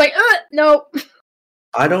 I was like, nope.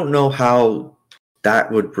 I don't know how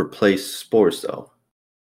that would replace spores though,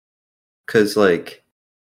 because like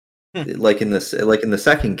in the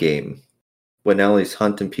second game, when Ellie's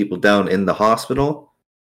hunting people down in the hospital.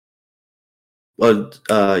 In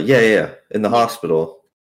the hospital,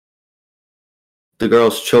 the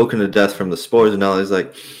girl's choking to death from the spores, and Ellie's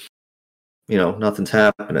like, nothing's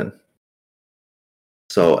happening.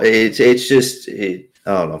 So it's just I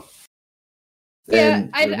don't know. Yeah,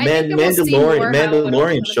 and I think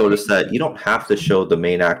Mandalorian showed us that you don't have to show the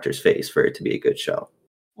main actor's face for it to be a good show.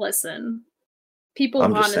 Listen, people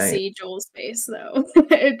want to see Joel's face, though.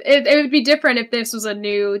 it would be different if this was a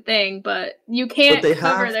new thing, but you can't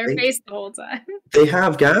cover their face the whole time. They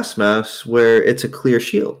have gas masks where it's a clear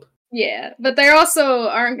shield. Yeah, but they also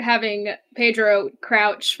aren't having Pedro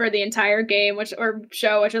crouch for the entire game, or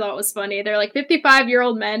show, which I thought was funny. They're like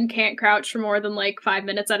 55-year-old men can't crouch for more than like 5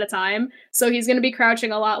 minutes at a time, so he's going to be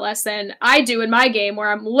crouching a lot less than I do in my game,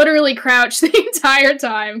 where I'm literally crouched the entire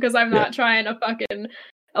time because I'm not trying to fucking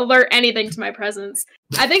alert anything to my presence.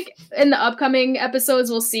 I think in the upcoming episodes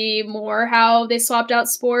we'll see more how they swapped out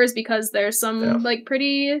spores, because there's some like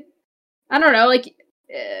pretty, I don't know, like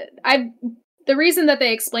the reason that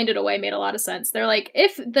they explained it away made a lot of sense. They're like,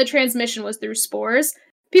 if the transmission was through spores,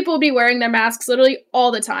 people would be wearing their masks literally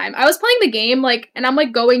all the time. I was playing the game, like, and I'm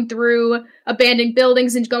like going through abandoned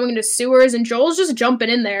buildings and going into sewers, and Joel's just jumping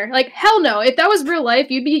in there. Like, hell no! If that was real life,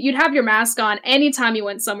 you'd have your mask on anytime you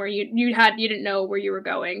went somewhere you didn't know where you were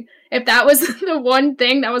going. If that was the one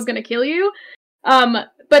thing that was gonna kill you,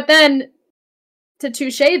 but then to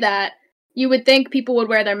touche that, you would think people would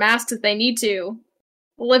wear their masks if they need to.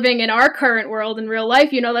 Living in our current world in real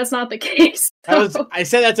life, that's not the case. So. I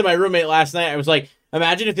said that to my roommate last night. I was like,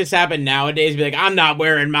 imagine if this happened nowadays, be like, I'm not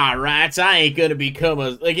wearing my rats. I ain't gonna become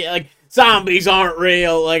like zombies aren't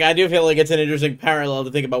real. Like, I do feel like it's an interesting parallel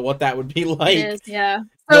to think about what that would be like. It is, yeah.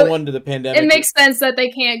 No wonder the pandemic. It makes sense that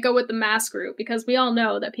they can't go with the mask route, because we all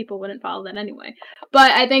know that people wouldn't follow that anyway.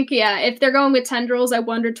 But I think, if they're going with tendrils, I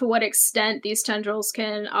wonder to what extent these tendrils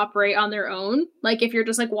can operate on their own. Like, if you're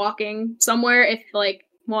just like walking somewhere, if like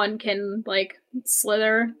one can like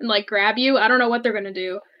slither and like grab you. I don't know what they're gonna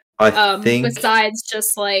do. I think besides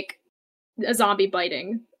just like a zombie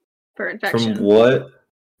biting for infection. From what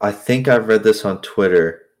I think I've read this on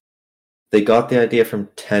Twitter, they got the idea from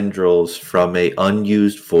tendrils from a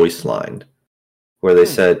unused voice line where they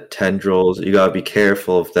said tendrils, you gotta be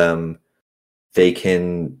careful of them. They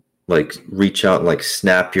can like reach out and like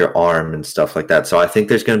snap your arm and stuff like that. So I think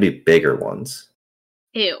there's gonna be bigger ones.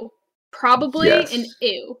 Ew. Probably an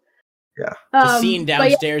ew. Yeah. The scene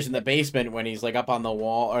downstairs in the basement when he's like up on the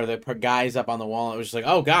wall, or the guy's up on the wall, it was just like,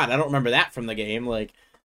 oh god, I don't remember that from the game. Like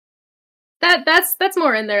that's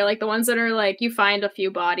more in there, like the ones that are like you find a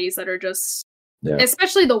few bodies that are just,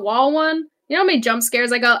 especially the wall one. You know how many jump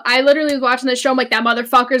scares I got? I literally was watching the show. I'm like, that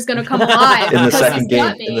motherfucker's gonna come alive in the second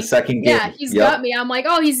game. In the second game, yeah, he's got me. I'm like,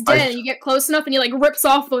 oh, he's dead. And you get close enough, and he like rips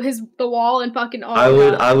off the wall and fucking. Oh,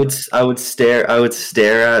 I would stare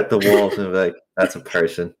at the walls and be like, that's a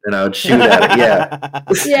person, and I would shoot at it. Yeah,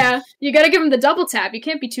 yeah. You gotta give him the double tap. You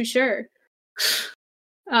can't be too sure.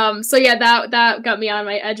 So yeah, that got me on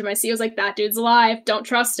my edge of my seat. I was like, that dude's alive. Don't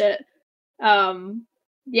trust it.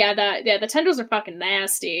 The tendrils are fucking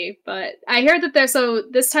nasty, but I heard that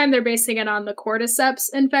this time they're basing it on the cordyceps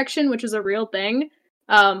infection, which is a real thing.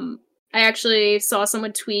 I actually saw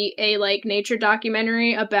someone tweet a like nature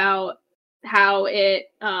documentary about how it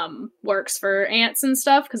works for ants and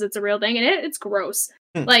stuff, because it's a real thing, and it's gross.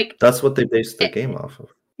 Like, that's what they based the game off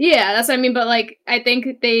of. Yeah, that's what I mean, but like I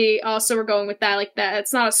think they also were going with that, like that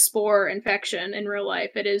it's not a spore infection in real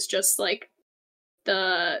life. It is just like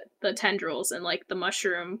the tendrils and like the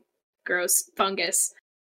mushroom gross fungus.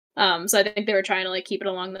 So I think they were trying to like keep it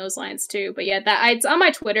along those lines too. But yeah, it's on my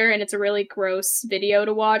Twitter, and it's a really gross video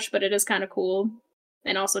to watch, but it is kind of cool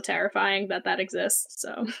and also terrifying that exists.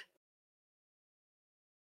 So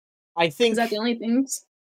I think, is that the only things,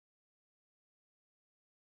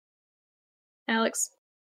 Alex?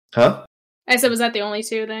 Huh? I said, was that the only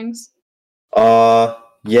two things?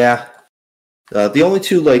 Yeah. The only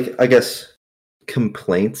two, like, I guess,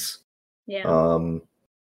 complaints. Yeah.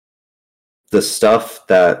 The stuff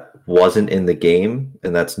that wasn't in the game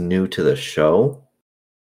and that's new to the show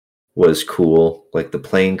was cool. Like the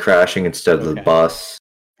plane crashing instead of the bus.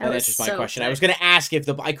 That answers my question. Sick. I was going to ask if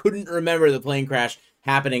I couldn't remember the plane crash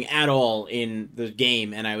happening at all in the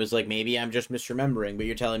game, and I was like, maybe I'm just misremembering, but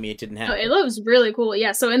you're telling me it didn't happen. No, it looks really cool.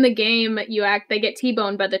 Yeah, so in the game, they get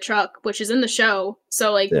T-boned by the truck, which is in the show.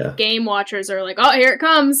 So like game watchers are like, oh, here it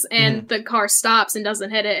comes, and the car stops and doesn't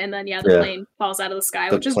hit it, and then the plane falls out of the sky,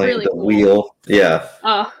 which is really cool. The wheel, yeah.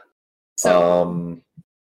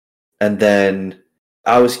 And then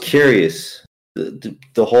I was curious.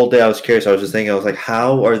 The whole day I was curious. I was just thinking, I was like,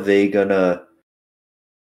 how are they gonna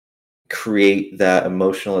create that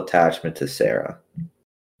emotional attachment to Sarah?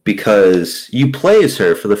 Because you play as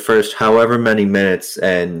her for the first however many minutes,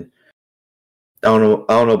 and I don't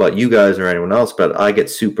know about you guys or anyone else, but I get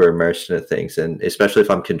super immersed into things, and especially if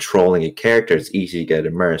I'm controlling a character, it's easy to get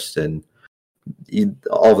immersed, and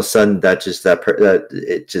all of a sudden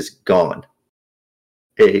it's just gone.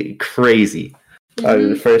 Crazy.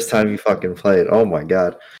 The first time you fucking play it, oh my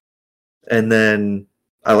god. And then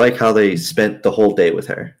I like how they spent the whole day with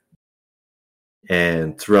her.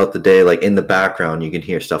 And throughout the day, like in the background, you can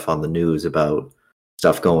hear stuff on the news about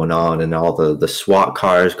stuff going on, and all the SWAT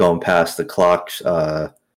cars going past the clocks,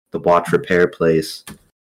 the watch repair place,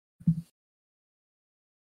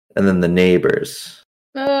 and then the neighbors.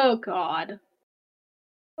 Oh God.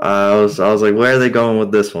 I was like, where are they going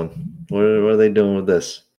with this one? What are they doing with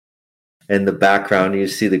this? In the background, you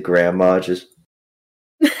see the grandma just.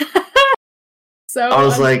 So I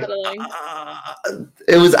was like,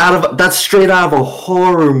 it was that's straight out of a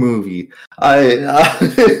horror movie. My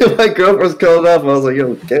girlfriend's called up. I was like,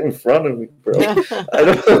 yo, get in front of me, bro. I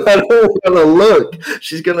don't want to look.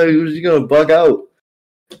 She's gonna bug out.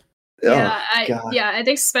 Yeah, I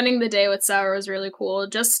think spending the day with Sour was really cool,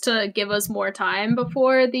 just to give us more time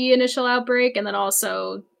before the initial outbreak, and then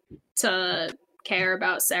also to care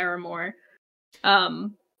about Sarah more.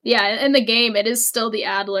 Yeah, in the game, it is still the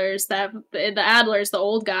Adlers. The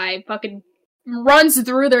old guy, fucking runs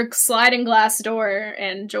through their sliding glass door,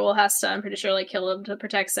 and Joel has to, I'm pretty sure, like, kill him to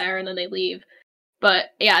protect Sarah, and then they leave. But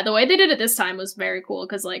yeah, the way they did it this time was very cool,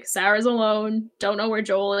 because, like, Sarah's alone, don't know where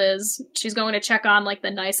Joel is. She's going to check on, like, the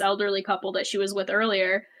nice elderly couple that she was with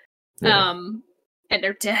earlier. Yeah. And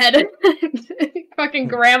they're dead. Fucking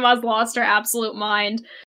grandma's lost her absolute mind.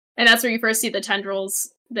 And that's where you first see the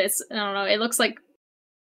tendrils. I don't know, it looks like,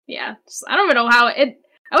 yeah, I don't even know how I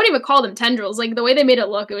wouldn't even call them tendrils. Like, the way they made it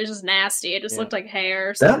look, it was just nasty. It just looked like hair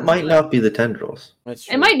or something. That might not be the tendrils.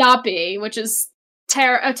 It might not be, which is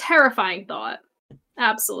a terrifying thought.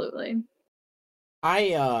 Absolutely.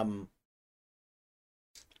 Playing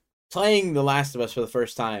The Last of Us for the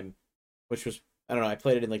first time, which was, I don't know, I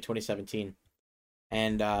played it in like 2017.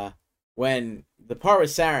 And when the part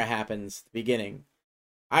with Sarah happens, the beginning,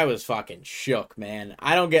 I was fucking shook, man.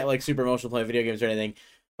 I don't get like super emotional playing video games or anything,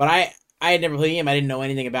 but I had never played the game. I didn't know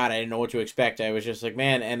anything about it. I didn't know what to expect. I was just like,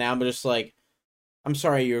 man, and now I'm just like, I'm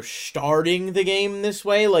sorry, you're starting the game this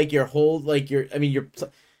way? Like, it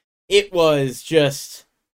was just,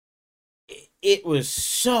 it was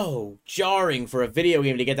so jarring for a video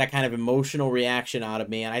game to get that kind of emotional reaction out of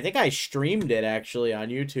me. And I think I streamed it actually on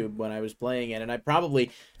YouTube when I was playing it. And I probably,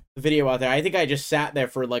 the video out there, I think I just sat there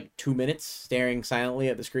for like 2 minutes staring silently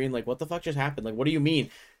at the screen. Like, what the fuck just happened? Like, what do you mean?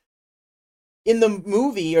 In the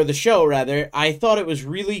movie, or the show rather, I thought it was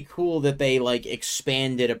really cool that they like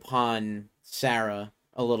expanded upon Sarah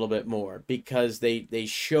a little bit more, because they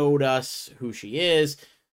showed us who she is.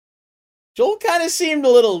 Joel kind of seemed a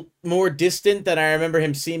little more distant than I remember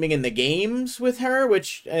him seeming in the games with her,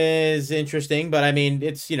 which is interesting. But I mean,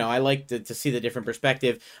 it's, you know, I like to see the different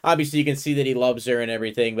perspective. Obviously, you can see that he loves her and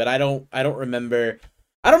everything, but I don't remember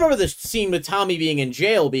the scene with Tommy being in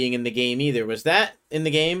jail being in the game either. Was that in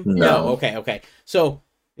the game? No. Okay. So,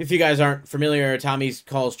 if you guys aren't familiar, Tommy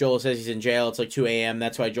calls Joel, says he's in jail. It's like 2 a.m.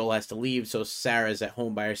 That's why Joel has to leave. So Sarah's at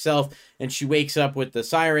home by herself, and she wakes up with the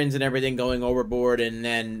sirens and everything going overboard, and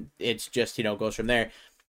then it's just, you know, goes from there.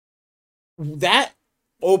 That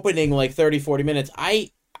opening, like 30, 40 minutes, I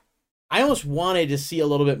almost wanted to see a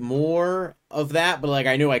little bit more of that, but like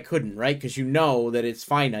I knew I couldn't, right? Because you know that it's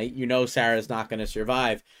finite. You know Sarah's not going to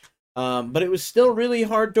survive. But it was still really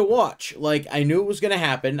hard to watch. Like, I knew it was going to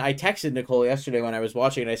happen. I texted Nicole yesterday when I was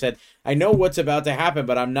watching it. I said, I know what's about to happen,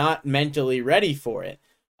 but I'm not mentally ready for it.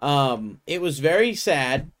 It was very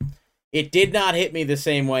sad. It did not hit me the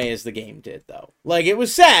same way as the game did, though. Like, it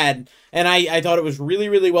was sad, and I thought it was really,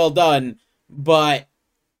 really well done, but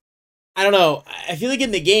I don't know. I feel like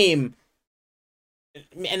in the game,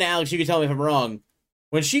 and Alex, you can tell me if I'm wrong,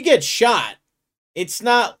 when she gets shot, it's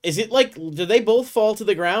not, is it like, do they both fall to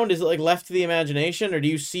the ground? Is it like left to the imagination, or do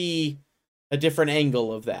you see a different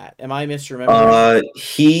angle of that? Am I misremembering?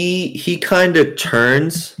 He kind of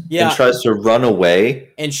turns and tries to run away,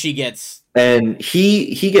 and she gets, and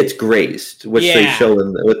he gets grazed, which they show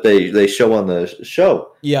they show on the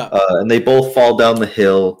show. Yeah. And they both fall down the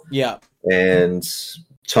hill. Yeah. And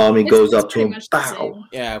Tommy goes up to him. Bow.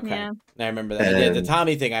 Yeah. Okay. Yeah. I remember that. Yeah, the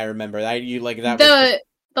Tommy thing. I remember that. You like that.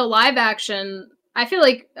 The live action. I feel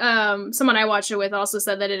like someone I watched it with also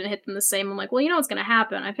said that it didn't hit them the same. I'm like, well, you know what's going to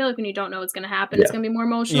happen. I feel like when you don't know what's going to happen, it's going to be more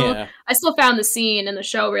emotional. Yeah. I still found the scene in the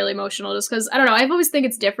show really emotional just because, I don't know, I've always think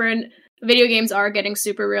it's different. Video games are getting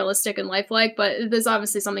super realistic and lifelike, but there's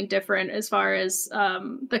obviously something different as far as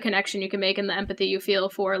the connection you can make and the empathy you feel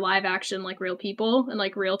for live action, like real people and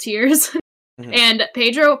like real tears. Mm-hmm. And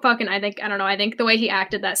Pedro I think the way he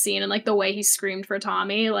acted that scene and like the way he screamed for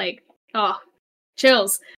Tommy, like, oh,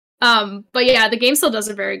 chills. But yeah, the game still does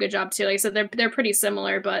a very good job too. Like I said, they're pretty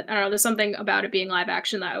similar, but I don't know, there's something about it being live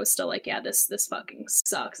action that I was still like, yeah, this fucking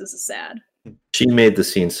sucks. This is sad. She made the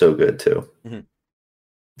scene so good too. Mm-hmm.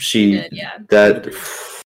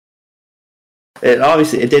 It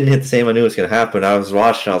obviously it didn't hit the same I knew it was gonna happen. I was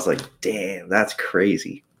watching, I was like, damn, that's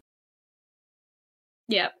crazy.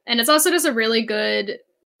 Yeah, and it's also just a really good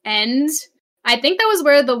end. I think that was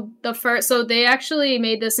where the first, so they actually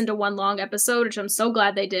made this into one long episode, which I'm so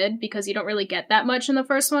glad they did, because you don't really get that much in the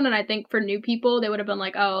first one, and I think for new people, they would have been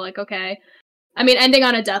like, oh, like, okay. I mean, ending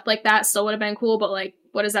on a death like that still would have been cool, but, like,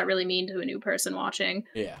 what does that really mean to a new person watching?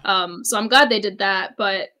 Yeah. So I'm glad they did that,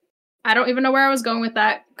 but I don't even know where I was going with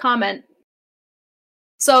that comment.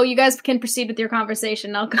 So you guys can proceed with your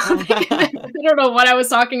conversation. I'll go. I don't know what I was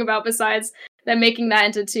talking about besides them making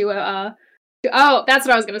that into oh, that's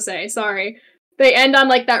what I was gonna say. Sorry. They end on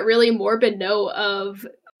like that really morbid note of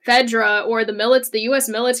Fedra or the U.S.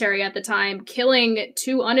 military at the time killing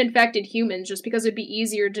 2 uninfected humans just because it'd be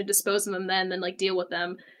easier to dispose of them then than like deal with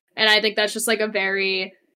them. And I think that's just like a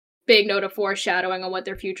very big note of foreshadowing on what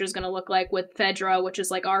their future is going to look like with Fedra, which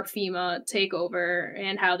is like our FEMA takeover,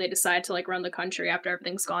 and how they decide to like run the country after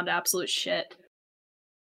everything's gone to absolute shit.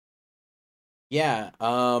 Yeah,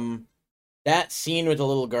 that scene with the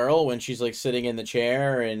little girl when she's like sitting in the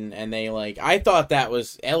chair and they like, I thought that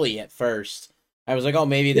was Ellie at first. I was like, oh,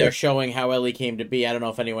 maybe they're showing how Ellie came to be. I don't know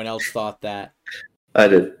if anyone else thought that. I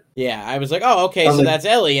did. Yeah, I was like, oh, okay, so that's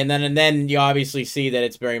Ellie, and then you obviously see that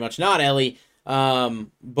it's very much not Ellie.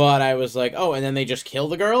 But I was like, oh, and then they just kill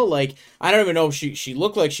the girl? Like, I don't even know if she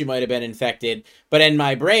looked like she might have been infected, but in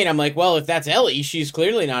my brain, I'm like, well, if that's Ellie, she's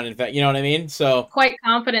clearly not infected, you know what I mean? So quite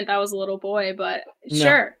confident that was a little boy, but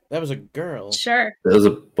sure. No, that was a girl. Sure. That was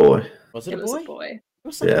a boy. Was it a boy? Was a boy. It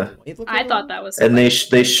was like yeah. It I thought that was and they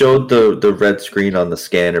showed the red screen on the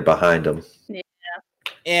scanner behind him.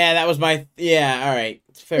 Yeah, that was my... Yeah, alright.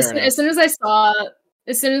 Fair enough. As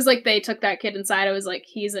soon as like they took that kid inside, I was like,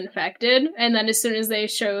 he's infected. And then as soon as they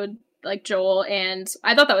showed like Joel, and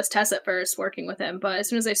I thought that was Tess at first working with him, but as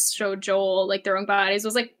soon as they showed Joel like their own bodies, I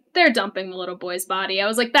was like, they're dumping the little boy's body. I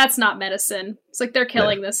was like, that's not medicine. It's like they're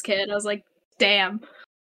killing this kid. I was like, damn.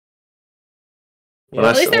 When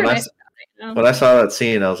I saw that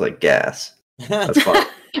scene, I was like, gas. That's fine.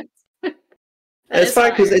 It's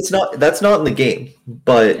fine because that's not in the game,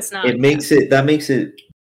 but it makes it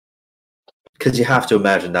because you have to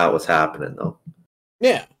imagine that was happening though.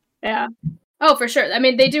 Yeah. Yeah. Oh, for sure. I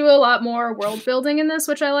mean, they do a lot more world building in this,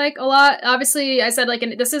 which I like a lot. Obviously, I said, like,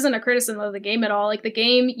 this isn't a criticism of the game at all. Like, the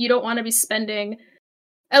game, you don't want to be spending,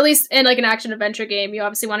 at least in, like, an action-adventure game, you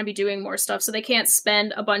obviously want to be doing more stuff, so they can't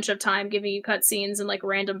spend a bunch of time giving you cutscenes and, like,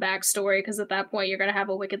 random backstory, because at that point, you're going to have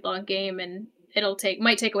a wicked long game, and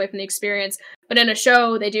might take away from the experience. But in a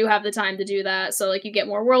show, they do have the time to do that, so, like, you get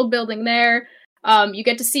more world building there. You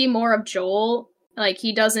get to see more of Joel. Like,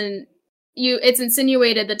 he doesn't... it's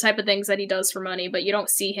insinuated the type of things that he does for money, but you don't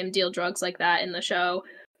see him deal drugs like that in the show,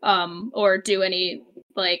 or do any,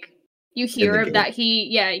 like, you hear that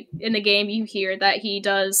in the game, you hear that he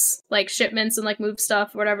does, like, shipments and, like, move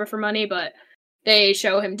stuff or whatever for money, but they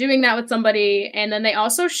show him doing that with somebody, and then they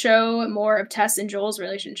also show more of Tess and Joel's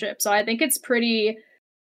relationship, so I think it's pretty...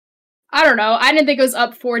 I don't know. I didn't think it was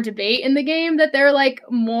up for debate in the game that they're, like,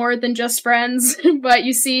 more than just friends, but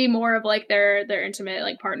you see more of, like, their intimate,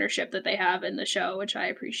 like, partnership that they have in the show, which I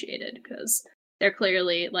appreciated, because they're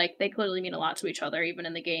clearly, like, they clearly mean a lot to each other, even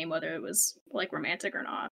in the game, whether it was, like, romantic or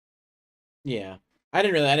not. Yeah. I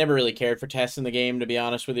never really cared for Tess in the game, to be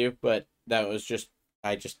honest with you, but that was just,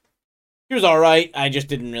 he was alright. I just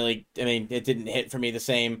didn't really, it didn't hit for me the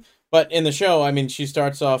same. But in the show, she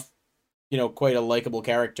starts off, quite a likable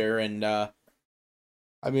character, and I'm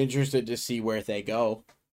interested to see where they go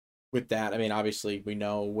with that. Obviously, we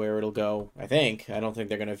know where it'll go, I think. I don't think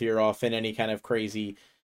they're going to veer off in any kind of crazy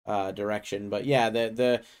direction. But yeah,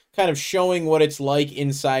 the kind of showing what it's like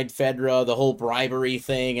inside Fedra, the whole bribery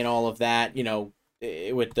thing and all of that,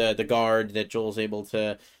 with the guard that Joel's able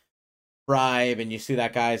to bribe, and you see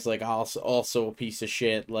that guy's, like, also a piece of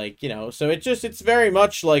shit, like, so it's very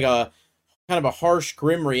much like a kind of a harsh,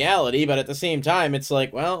 grim reality, but at the same time, it's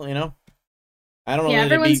like, well, I don't know. Yeah,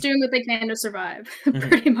 everyone's doing what they can to survive,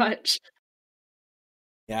 pretty much.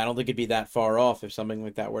 Yeah, I don't think it'd be that far off if something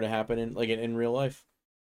like that were to happen in real life.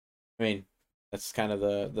 That's kind of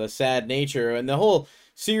the sad nature, and the whole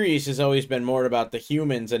series has always been more about the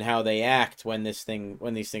humans and how they act when these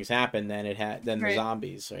things happen than the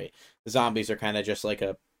zombies, right? The zombies are kind of just like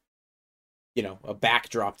a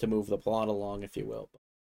backdrop to move the plot along, if you will.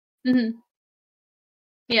 Mm-hmm.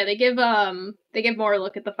 Yeah, they give more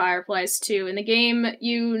look at the Fireflies too. In the game,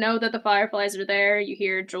 you know that the Fireflies are there. You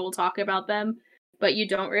hear Joel talk about them, but you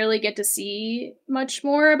don't really get to see much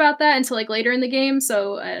more about that until, like, later in the game.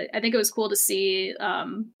 So I think it was cool to see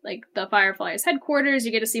like the Fireflies headquarters.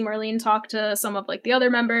 You get to see Marlene talk to some of, like, the other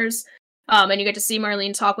members, and you get to see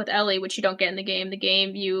Marlene talk with Ellie, which you don't get in the game. The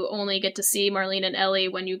game, you only get to see Marlene and Ellie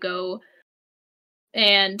when you go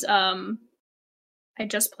and I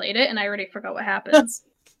just played it and I already forgot what happens.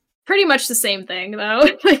 Pretty much the same thing, though.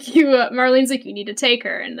 Like, Marlene's like, you need to take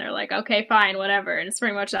her, and they're like, okay, fine, whatever, and it's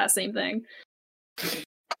pretty much that same thing.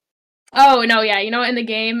 Oh, no, yeah, in the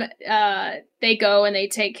game, they go and they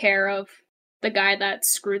take care of the guy that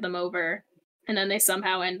screwed them over, and then they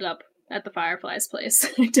somehow end up at the Fireflies' place.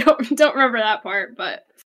 I don't remember that part, but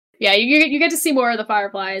yeah, you get to see more of the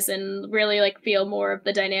Fireflies and really, like, feel more of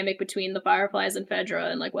the dynamic between the Fireflies and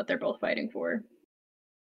Fedra and, like, what they're both fighting for.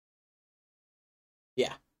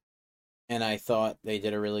 Yeah. And I thought they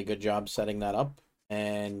did a really good job setting that up.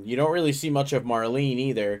 And you don't really see much of Marlene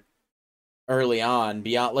either early on,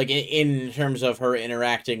 beyond, like, in terms of her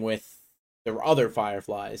interacting with the other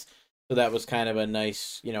Fireflies. So that was kind of a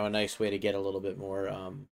nice way to get a little bit more,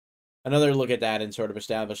 another look at that and sort of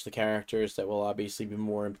establish the characters that will obviously be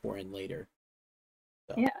more important later.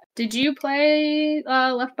 So. Yeah. Did you play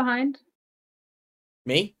Left Behind?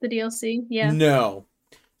 Me? The DLC? Yeah.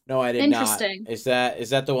 No, I did not. Interesting. Is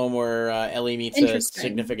that the one where Ellie meets a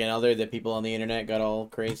significant other that people on the internet got all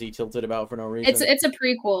crazy tilted about for no reason? It's a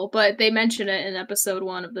prequel, but they mention it in episode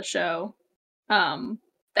 1 of the show.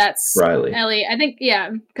 That's Riley. Ellie. I think, yeah,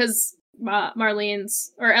 because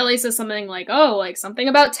Ellie says something like, "Oh, like something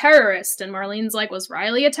about terrorist," and Marlene's like, "Was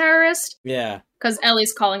Riley a terrorist?" Yeah, because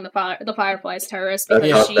Ellie's calling the Fireflies terrorists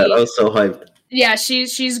because I was so hyped. Yeah,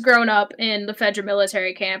 she's grown up in the Fedra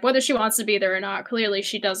military camp. Whether she wants to be there or not, clearly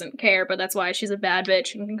she doesn't care, but that's why she's a bad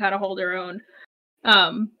bitch and can kind of hold her own.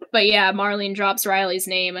 But yeah, Marlene drops Riley's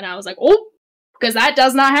name, and I was like, oh, because that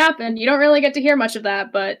does not happen. You don't really get to hear much of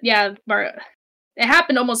that, but yeah, it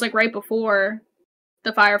happened almost like right before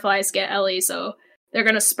the Fireflies get Ellie, so they're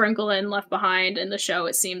gonna sprinkle in Left Behind in the show,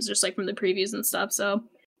 it seems, just like from the previews and stuff, so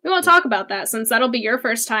we want to talk about that since that'll be your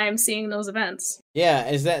first time seeing those events. Yeah,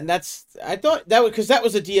 I thought that because that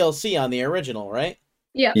was a DLC on the original, right?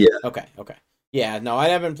 Yeah. Yeah. Okay. Yeah, no, I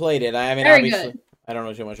haven't played it. I mean, Very obviously, good. I don't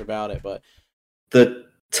know too much about it, but the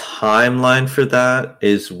timeline for that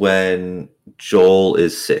is when Joel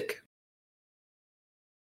is sick.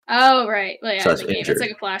 Oh, right. Well, yeah, So in the game. It's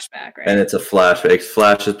like a flashback, right? And it's a flashback. It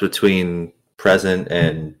flashes between present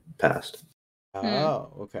and past.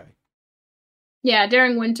 Oh, okay. Yeah,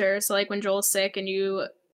 during winter, so like when Joel's sick and do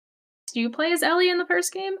you play as Ellie in the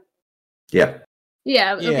first game? Yeah.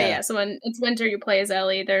 Yeah, okay, yeah. So when it's winter, you play as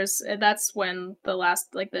Ellie. That's when the last,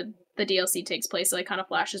 like, the DLC takes place, so it kind of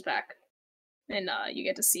flashes back. And you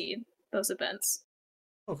get to see those events.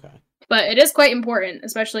 Okay. But it is quite important,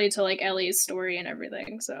 especially to, like, Ellie's story and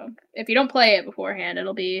everything, so if you don't play it beforehand,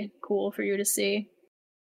 it'll be cool for you to see.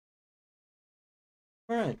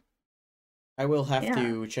 Alright. I will have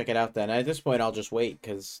to check it out then. At this point, I'll just wait,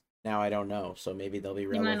 because now I don't know, so maybe they'll be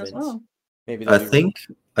relevant. You might as well. Maybe I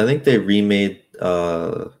think they remade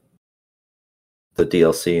the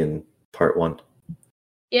DLC in part 1.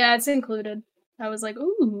 Yeah, it's included. I was like,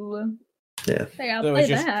 ooh. Yeah.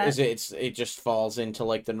 So it just falls into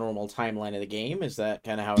like the normal timeline of the game? Is that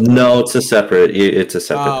kind of how? No, it's a separate. It's a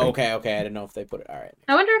separate. Oh, okay. I didn't know if they put it. All right.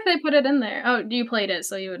 I wonder if they put it in there. Oh, you played it,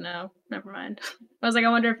 so you would know. Never mind. I was like, I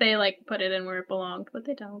wonder if they like put it in where it belonged, but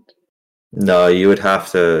they don't. No, you would have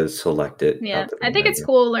to select it. Yeah, I think it's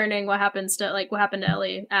cool learning what happened to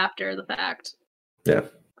Ellie after the fact. Yeah,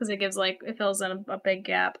 because it fills in a big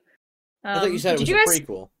gap. I thought you said it was a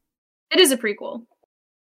prequel. It is a prequel.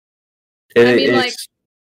 It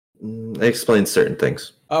explains certain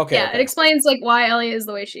things. Okay. Yeah, it explains like why Ellie is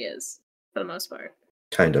the way she is for the most part.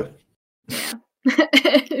 Kind of. Yeah,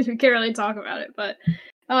 we can't really talk about it, but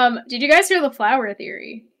did you guys hear the flower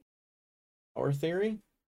theory? Flower theory?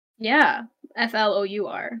 Yeah,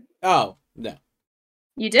 Flour. Oh no,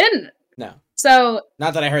 you didn't. No. So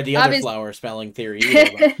not that I heard the other flower spelling theory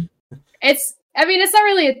either. It's not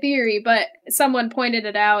really a theory, but someone pointed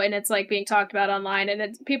it out, and it's like being talked about online,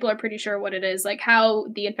 and people are pretty sure what it is, like how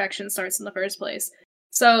the infection starts in the first place.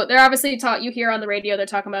 So they're obviously you hear on the radio they're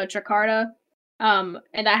talking about Jakarta, and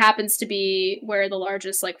that happens to be where the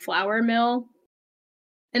largest like flour mill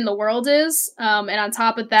in the world is. And on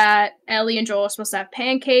top of that, Ellie and Joel are supposed to have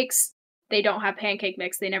pancakes. They don't have pancake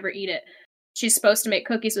mix; they never eat it. She's supposed to make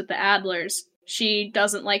cookies with the Adlers. She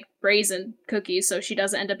doesn't like raisin cookies, so she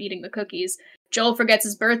doesn't end up eating the cookies. Joel forgets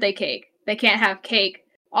his birthday cake. They can't have cake.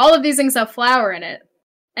 All of these things have flour in it.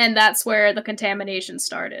 And that's where the contamination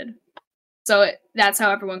started. So that's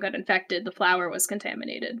how everyone got infected. The flour was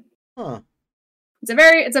contaminated. Huh. It's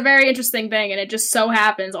a very interesting thing, and it just so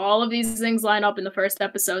happens all of these things line up in the first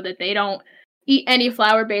episode that they don't eat any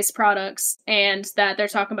flour-based products, and that they're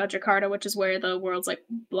talking about Jakarta, which is where the world's like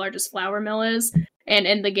largest flour mill is. And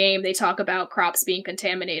in the game, they talk about crops being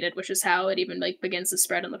contaminated, which is how it even like begins to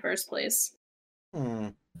spread in the first place.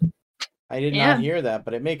 I I did not hear that,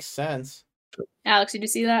 but it makes sense. Alex, did you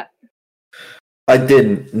see that? I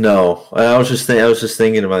didn't. No, I was just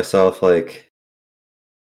thinking to myself, like,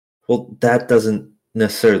 well, that doesn't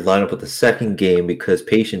necessarily line up with the second game because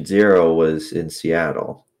Patient Zero was in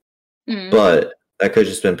Seattle, but that could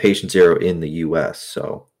have just been Patient Zero in the U.S.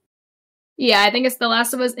 So. Yeah, I think it's The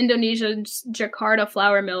Last of Us Indonesia's Jakarta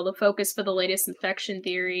flour mill, the focus for the latest infection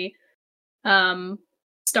theory.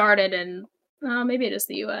 Started in maybe it is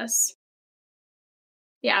the US.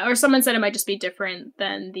 Yeah, or someone said it might just be different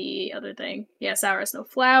than the other thing. Yeah, Sarah has no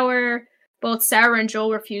flour. Both Sarah and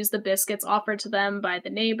Joel refuse the biscuits offered to them by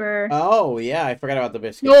the neighbor. Oh, yeah, I forgot about the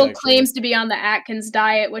biscuits. Joel claims to be on the Atkins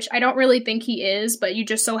diet, which I don't really think he is, but you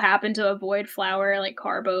just so happen to avoid flour, like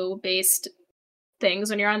carbo-based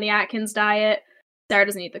things when you're on the Atkins diet. Sarah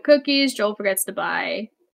doesn't eat the cookies. Joel forgets to buy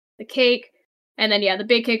the cake. And then, the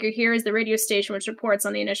big kicker here is the radio station, which reports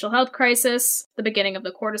on the initial health crisis. The beginning of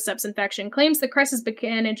the cordyceps infection claims the crisis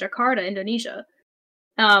began in Jakarta, Indonesia.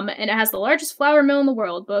 And it has the largest flour mill in the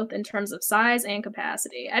world, both in terms of size and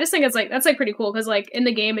capacity. I just think that's pretty cool because in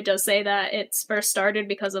the game it does say that it's first started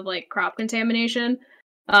because of crop contamination.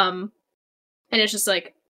 And it's just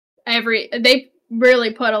they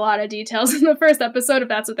really put a lot of details in the first episode if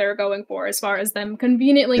that's what they were going for, as far as them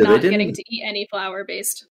conveniently not getting to eat any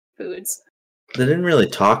flour-based foods. They didn't really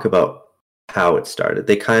talk about how it started.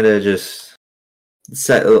 They kind of just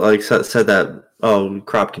said that,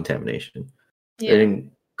 crop contamination. Yeah. They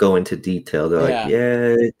didn't go into detail.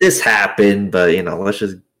 They're this happened, but let's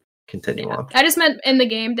just continue on. I just meant in the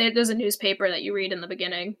game, there's a newspaper that you read in the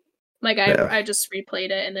beginning. I just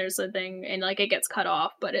replayed it, and there's a thing, and it gets cut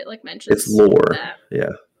off, but it mentions it's lore. That.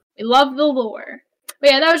 Yeah, we love the lore.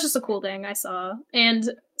 But that was just a cool thing I saw. And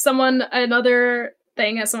another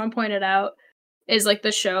thing that someone pointed out is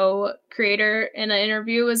the show creator in an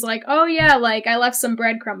interview was oh yeah, I left some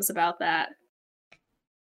breadcrumbs about that.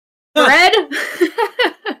 Bread?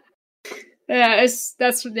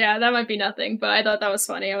 that might be nothing, but I thought that was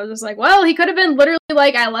funny. I was just well, he could have been literally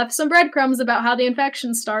I left some breadcrumbs about how the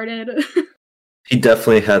infection started. He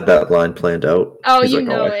definitely had that line planned out. Oh, he's it.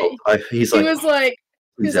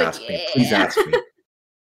 Please ask me. Please ask me.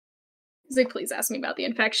 He's please ask me about the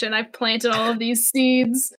infection. I've planted all of these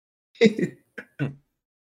seeds.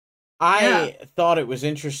 I thought it was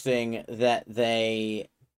interesting that they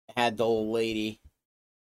had the old lady.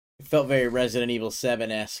 It felt very Resident Evil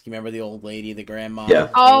 7-esque. You remember the old lady, the grandma? Yeah.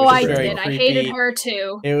 Oh, I did. Creepy. I hated her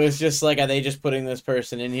too. It was just are they just putting this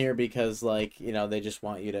person in here because they just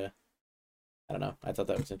want you to... I don't know. I thought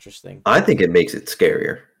that was interesting. I think it makes it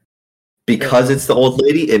scarier. Because it's the old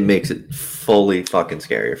lady, it makes it fully fucking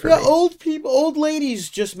scarier for me. Old ladies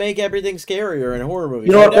just make everything scarier in horror movies.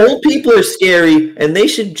 You know what? Old people are scary, and they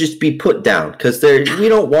should just be put down because we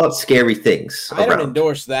don't want scary things. I don't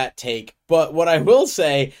endorse that take, but what I will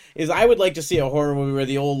say is I would like to see a horror movie where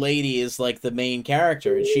the old lady is the main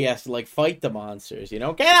character and she has to fight the monsters. Get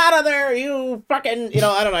out of there, you fucking.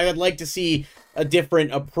 I don't know. I'd like to see a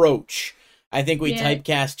different approach. I think we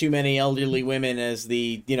typecast too many elderly women as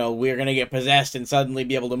we're going to get possessed and suddenly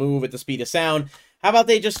be able to move at the speed of sound. How about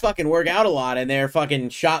they just fucking work out a lot and they're fucking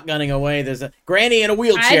shotgunning away? There's a granny in a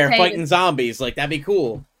wheelchair fighting zombies. That'd be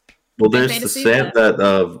cool. Well, there's the Sam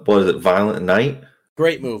that, what is it, Violent Night?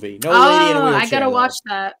 Great movie. No lady in a wheelchair. I gotta watch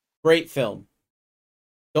that. Great film.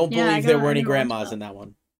 Don't believe there were any grandmas in that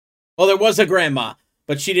one. Well, there was a grandma,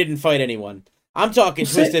 but she didn't fight anyone. I'm talking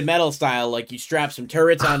Twisted Metal style, you strap some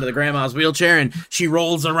turrets onto the grandma's wheelchair and she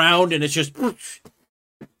rolls around and it's just...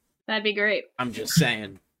 That'd be great. I'm just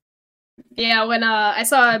saying. Yeah, when I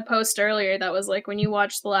saw a post earlier that was when you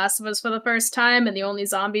watch The Last of Us for the first time and the only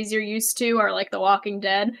zombies you're used to are The Walking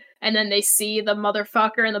Dead, and then they see the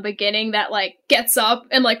motherfucker in the beginning that gets up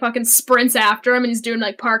and fucking sprints after him and he's doing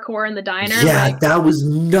parkour in the diner. Yeah, that was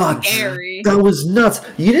nuts. Scary. That was nuts.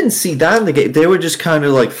 You didn't see that in the game. They were just kind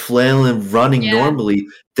of flailing, running normally.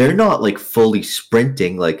 They're not fully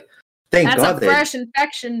sprinting. Thank God. That's a fresh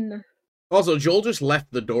infection. Also, Joel just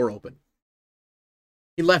left the door open.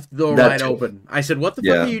 He left the door wide open. I said, what the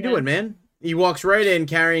fuck are you doing, man? He walks right in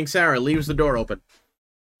carrying Sarah, leaves the door open.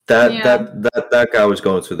 That guy was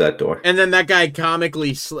going through that door. And then that guy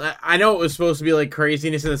comically... I know it was supposed to be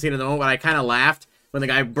craziness in the scene at the moment, but I kind of laughed when the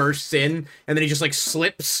guy bursts in, and then he just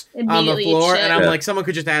slips on the floor, and I'm someone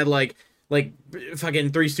could just add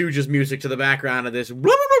fucking Three Stooges music to the background of this,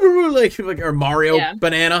 or Mario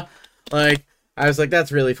banana. I was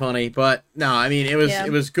that's really funny, but no, I mean, it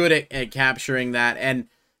was good at capturing that, and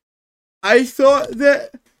I thought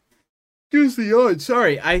that...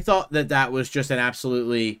 I thought that was just an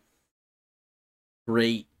absolutely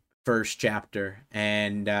great first chapter,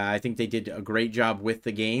 and I think they did a great job with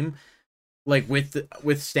the game. like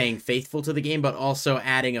with staying faithful to the game, but also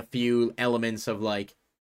adding a few elements of like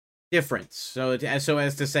difference. So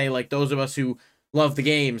as to say, like, those of us who love the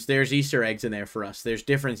games, there's Easter eggs in there for us. There's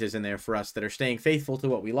differences in there for us that are staying faithful to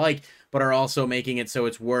what we like, but are also making it so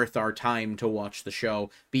it's worth our time to watch the show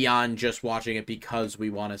beyond just watching it because we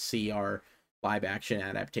want to see our live action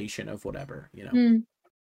adaptation of whatever, you know.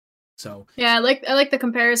 So yeah, I like the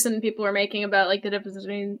comparison people were making about like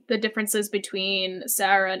the differences between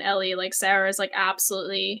Sarah and Ellie. Like, Sarah is like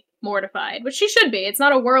absolutely mortified, which she should be. It's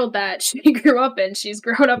not a world that she grew up in. She's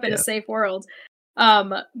grown up in a safe world.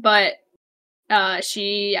 But I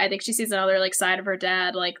think she sees another like side of her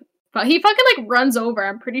dad. Like, but he fucking like runs over,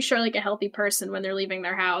 I'm pretty sure, like a healthy person when they're leaving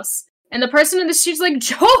their house. And the person in this, she's like,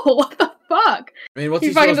 Joel, what the fuck? I mean, what's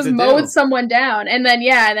he fucking just mowed someone down. And then,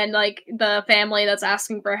 like, the family that's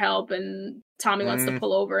asking for help, and Tommy wants to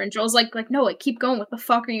pull over, and Joel's like, no, like, keep going, what the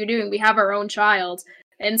fuck are you doing? We have our own child.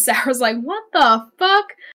 And Sarah's like, what the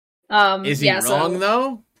fuck? Is he wrong,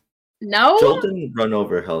 though? No? Joel didn't run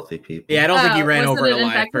over healthy people. Yeah, I don't think he ran over a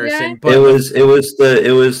live person. But it was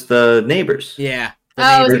the neighbors. Yeah.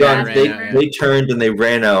 They turned and they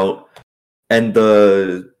ran out, and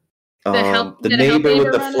the neighbor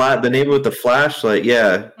with the flashlight,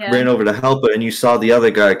 ran over to help it, and you saw the other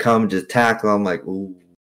guy come and just tackle. I'm like, ooh.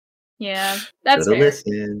 Yeah, that's fair.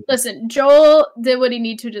 Listen, Joel did what he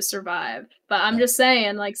needed to survive, but I'm just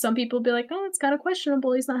saying, like, some people be like, oh, it's kind of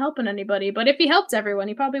questionable, he's not helping anybody, but if he helped everyone,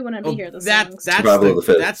 he probably wouldn't be here this long.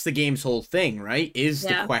 That's the game's whole thing, right? Is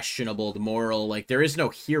the questionable, the moral, like, there is no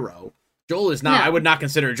hero. Joel is not, I would not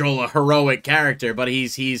consider Joel a heroic character, but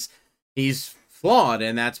he's flawed,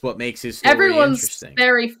 and that's what makes his story interesting. Everyone's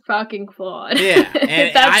very fucking flawed. Yeah,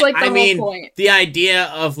 and that's the whole point. The idea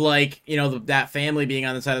of, like, you know, that family being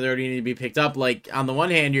on the side of the road, you need to be picked up. Like, on the one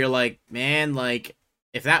hand, you're like, man, like,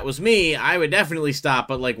 if that was me, I would definitely stop.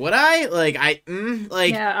 But, like, would I? Like,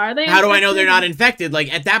 are they? How do I know they're not infected?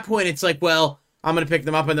 Like, at that point, it's like, well, I'm gonna pick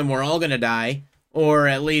them up, and then we're all gonna die, or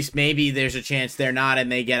at least maybe there's a chance they're not,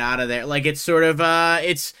 and they get out of there. Like, it's sort of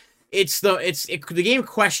the game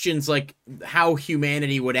questions, like, how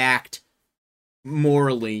humanity would act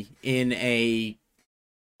morally in a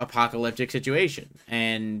apocalyptic situation.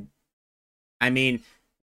 And I mean,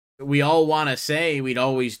 we all want to say we'd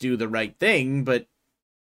always do the right thing, but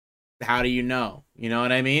how do you know? You know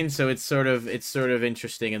what I mean? So it's sort of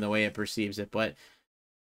interesting in the way it perceives it. But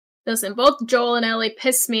listen, both Joel and Ellie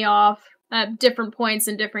piss me off at different points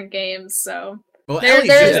in different games, so well,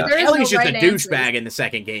 Ellie's just a douchebag in the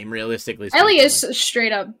second game, realistically speaking. Ellie is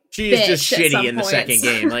straight up. She is just shitty in the second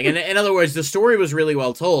game. Like, in other words, the story was really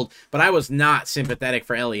well told, but I was not sympathetic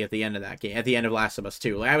for Ellie at the end of that game, at the end of Last of Us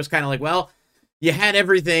 2. Like, I was kind of like, well, you had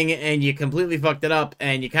everything and you completely fucked it up,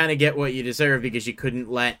 and you kind of get what you deserve because you couldn't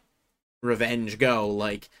let revenge go.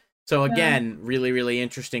 Like, so again, really, really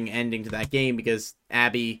interesting ending to that game, because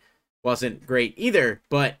Abby wasn't great either,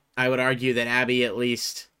 but I would argue that Abby at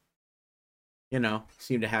least, you know,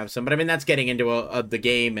 seem to have some. But I mean, that's getting into the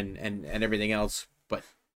game and everything else. But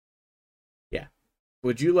yeah,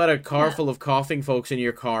 would you let a car full of coughing folks in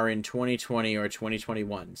your car in 2020 or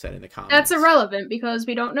 2021? Said in the comments. That's irrelevant because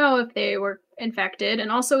we don't know if they were infected,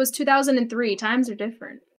 and also it's 2003. Times are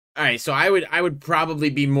different. All right, so I would probably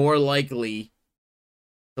be more likely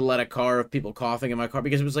to let a car of people coughing in my car,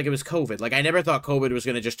 because it was COVID. Like, I never thought COVID was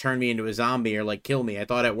going to just turn me into a zombie or like kill me. I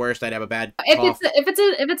thought at worst I'd have a bad cough.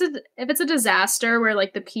 If it's a disaster where,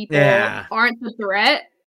 like, the people aren't the threat,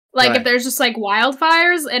 like, if there's just like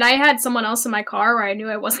wildfires, and I had someone else in my car where I knew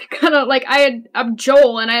I wasn't gonna, like, I'm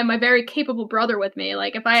Joel and I have my very capable brother with me.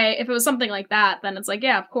 Like, if it was something like that, then it's like,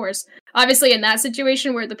 yeah, of course. Obviously, in that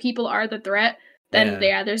situation where the people are the threat, then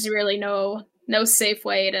there's really no safe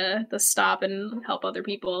way to stop and help other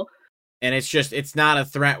people. And it's not a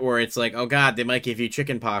threat where it's like, oh god, they might give you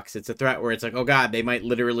chicken pox. It's a threat where it's like, oh god, they might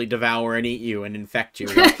literally devour and eat you and infect you.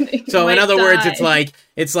 So in other words, it's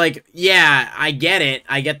like, yeah, I get it.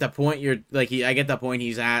 I get the point I get the point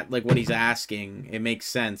he's at, like, what he's asking. It makes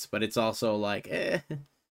sense, but it's also like,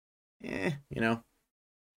 you know.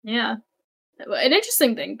 Yeah. An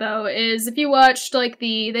interesting thing, though, is if you watched, like,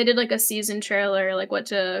 they did, like, a season trailer, like,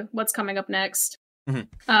 what's coming up next. Mm-hmm.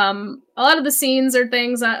 A lot of the scenes are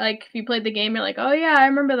things that, like, if you played the game, you're like, oh yeah, I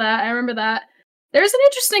remember that. There's an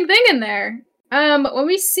interesting thing in there. When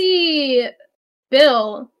we see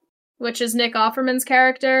Bill, which is Nick Offerman's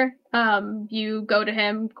character, you go to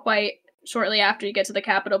him quite shortly after you get to the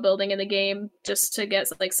Capitol building in the game, just to get,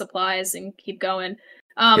 like, supplies and keep going.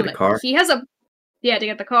 Get a car? To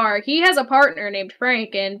get the car. He has a partner named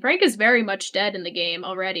Frank, and Frank is very much dead in the game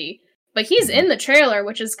already. But he's in the trailer,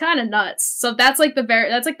 which is kind of nuts. So that's like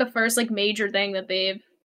the first, like, major thing that they've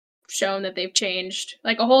shown that they've changed.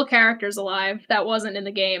 Like a whole character's alive that wasn't in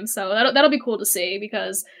the game, so that'll be cool to see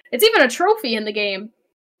because it's even a trophy in the game.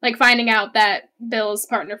 Like finding out that Bill's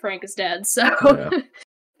partner Frank is dead, so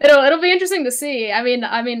it'll be interesting to see. I mean,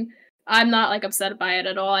 I'm not like upset by it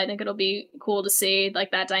at all. I think it'll be cool to see like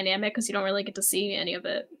that dynamic because you don't really get to see any of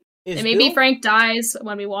it. And maybe Frank dies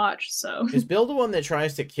when we watch. So is Bill the one that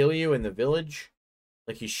tries to kill you in the village?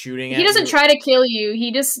 Like he's shooting at you? He doesn't try to kill you.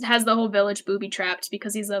 He just has the whole village booby trapped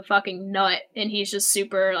because he's a fucking nut and he's just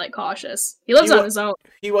super like cautious. He lives on his own.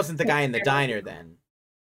 He wasn't the guy in the diner then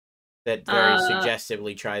that very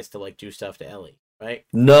suggestively tries to like do stuff to Ellie, right?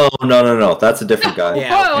 No. That's a different guy.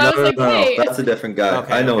 No. That's a different guy.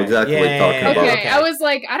 Okay, I know exactly what you're talking about. Okay, I was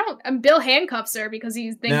like, Bill handcuffs her because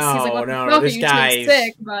he thinks he's like, what the fuck, this you guy's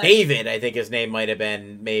sick, but... David, I think his name might have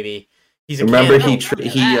been, maybe. Remember, he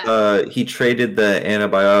traded the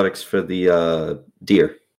antibiotics for the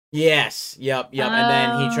deer. Yes, yep. And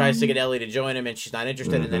then he tries to get Ellie to join him, and she's not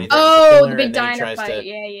interested. And then he the big diner fight.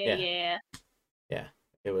 Yeah.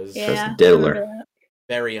 It was just diddler.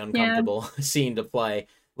 Very uncomfortable scene to play,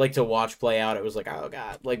 like to watch play out. It was like, oh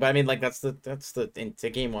god, like, but I mean, like that's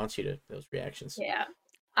the game wants you to those reactions. Yeah,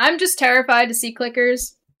 I'm just terrified to see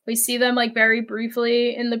clickers. We see them like very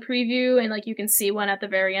briefly in the preview, and like you can see one at the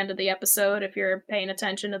very end of the episode if you're paying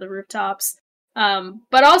attention to the rooftops.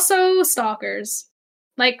 But also stalkers.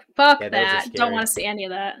 Like fuck that. Don't want to see any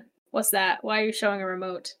of that. What's that? Why are you showing a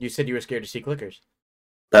remote? You said you were scared to see clickers.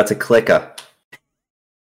 That's a clicker.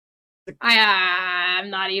 I'm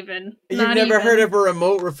not even. You've never heard of a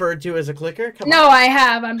remote referred to as a clicker? Come on. I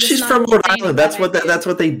have. I'm just. She's from Rhode Island. That's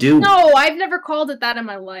what they do. No, I've never called it that in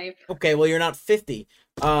my life. Okay, well you're not 50.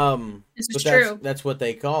 This is true. That's what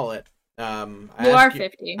they call it. You are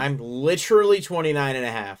 50. I'm literally 29 and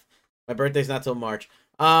a half. My birthday's not till March.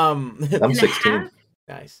 I'm 16.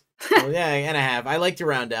 Nice. Well, yeah, and a half. I like to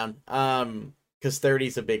round down. Because 30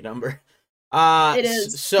 is a big number. It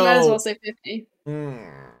is. So might as well say 50.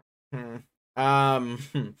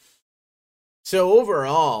 So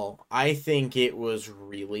overall, I think it was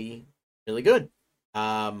really, really good.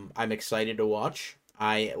 I'm excited to watch.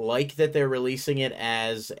 I like that they're releasing it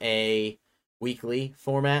as a weekly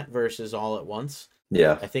format versus all at once.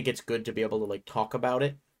 Yeah. I think it's good to be able to like talk about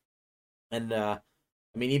it. And I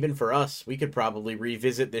mean, even for us, we could probably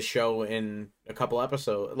revisit this show in a couple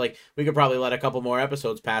episodes. Like, we could probably let a couple more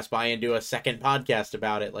episodes pass by and do a second podcast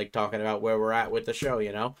about it, like talking about where we're at with the show,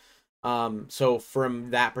 you know? So from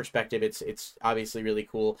that perspective, it's obviously really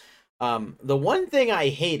cool. The one thing I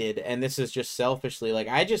hated, and this is just selfishly, like,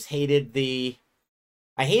 I hated the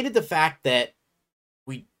fact that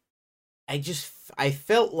I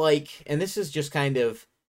felt like, and this is just kind of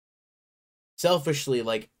selfishly,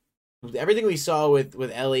 like, everything we saw with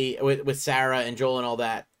Ellie, with Sarah and Joel and all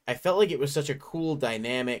that, I felt like it was such a cool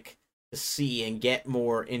dynamic to see and get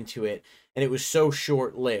more into it, and it was so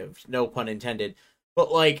short-lived, no pun intended.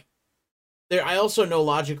 But like, I also know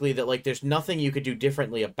logically that like there's nothing you could do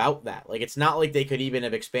differently about that. Like, it's not like they could even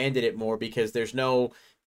have expanded it more because there's no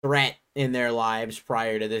threat in their lives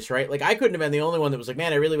prior to this, right? Like, I couldn't have been the only one that was like,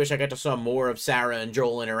 man, I really wish I got to saw more of Sarah and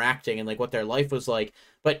Joel interacting and like what their life was like,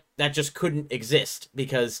 but that just couldn't exist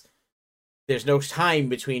because there's no time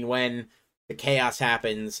between when the chaos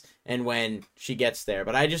happens and when she gets there.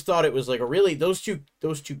 But I just thought it was like a really, those two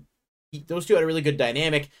had a really good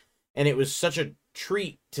dynamic, and it was such a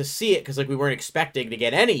treat to see it because like we weren't expecting to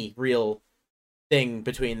get any real thing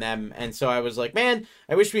between them. And so I was like, man,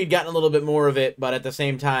 I wish we'd gotten a little bit more of it, but at the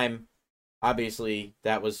same time, obviously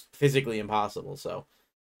that was physically impossible. So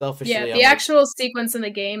selfishly, yeah, the actual sequence in the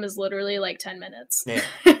game is literally like 10 minutes. Yeah.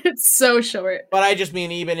 It's so short. But I just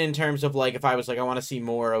mean, even in terms of like, if I was like, I want to see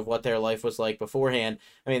more of what their life was like beforehand.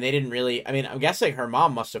 I mean, they didn't really. I mean, I'm guessing her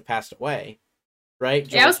mom must have passed away,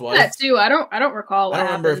 right? Yeah, I was that too. I don't recall. I don't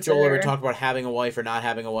remember if Joel ever talked about having a wife or not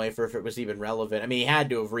having a wife, or if it was even relevant. I mean, he had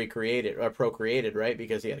to have recreated or procreated, right?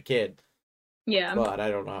 Because he had a kid. Yeah. But I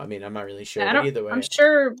don't know. I mean, I'm not really sure. Yeah, either way, I'm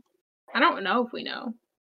sure. I don't know if we know.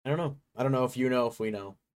 I don't know. I don't know if you know if we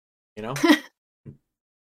know. You know?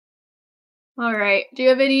 All right. Do you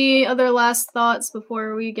have any other last thoughts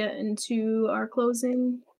before we get into our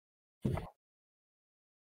closing?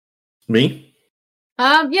 Me?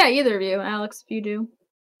 Yeah, either of you. Alex, if you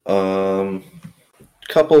do.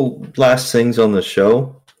 Couple last things on the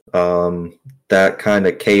show. That kind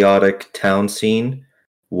of chaotic town scene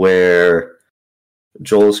where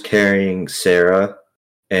Joel's carrying Sarah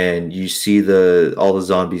and you see all the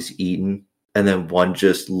zombies eaten, and then one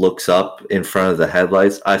just looks up in front of the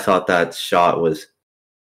headlights. I thought that shot was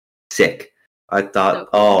sick. I thought, so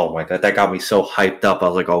cool. Oh my god, that got me so hyped up. I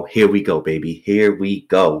was like, oh, here we go, baby. Here we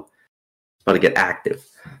go. about to get active.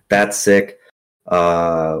 That's sick.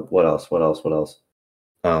 What else?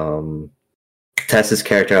 Tessa's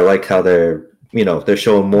character, I like how they're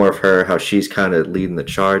showing more of her, how she's kind of leading the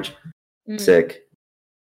charge. Sick.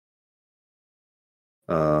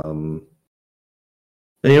 And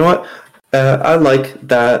you know what? I like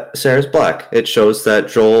that Sarah's black. It shows that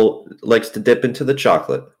Joel likes to dip into the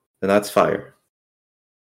chocolate, and that's fire.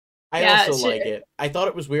 I also like it. I thought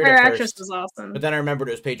it was weird her at first. actress was awesome. But then I remembered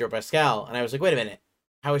it was Pedro Pascal, and I was like, wait a minute.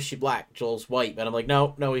 How is she black? Joel's white. But I'm like,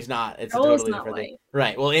 no, he's not. It's Joel's a totally not different white. thing.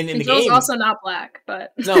 Right. Well, in the Joel's game... also not black,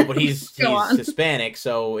 but... No, but he's Hispanic,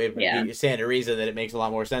 so it yeah. would be standard reason that it makes a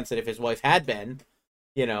lot more sense that if his wife had been,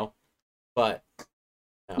 but...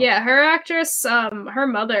 No. Yeah, her actress, her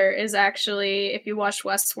mother is actually, if you watch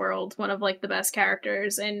Westworld, one of, like, the best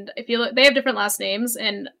characters, and if you look, they have different last names,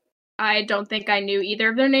 and I don't think I knew either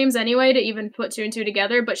of their names anyway to even put two and two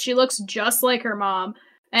together, but she looks just like her mom,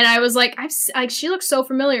 and I was like, she looks so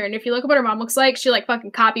familiar, and if you look at what her mom looks like, she, like,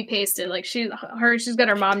 fucking copy-pasted, like, she's got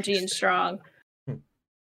her mom genes strong.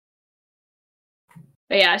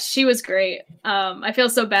 But yeah, she was great. I feel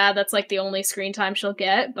so bad that's, like, the only screen time she'll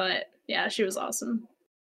get, but yeah, she was awesome.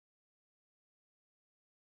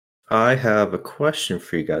 I have a question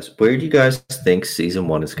for you guys. Where do you guys think season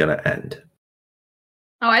 1 is going to end?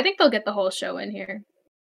 Oh, I think they'll get the whole show in here.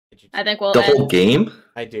 I think we'll the whole game.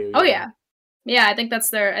 I do. Oh yeah, I think that's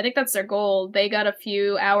their goal. They got a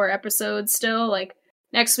few hour episodes still. Like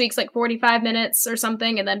next week's like 45 minutes or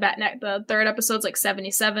something, and then the third episode's like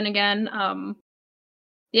 77 again.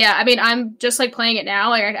 Yeah, I mean, I'm just like playing it now.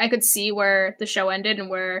 Like I could see where the show ended and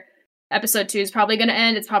where episode 2 is probably going to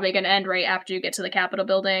end. It's probably going to end right after you get to the Capitol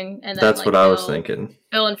building, and then, that's like, what I was thinking.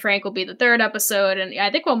 Bill and Frank will be the third episode, and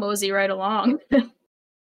I think we'll mosey right along.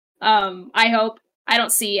 I hope. I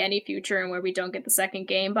don't see any future in where we don't get the second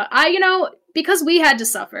game, but because we had to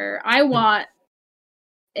suffer, I want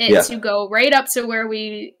it to go right up to where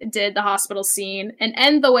we did the hospital scene and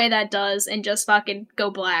end the way that does, and just fucking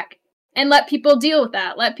go black and let people deal with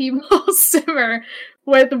that. Let people simmer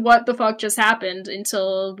with what the fuck just happened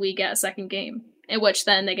until we get a second game, in which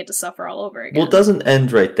then they get to suffer all over again. Well, it doesn't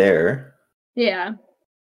end right there. Yeah.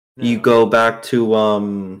 You go back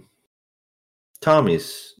to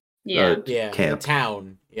Tommy's camp.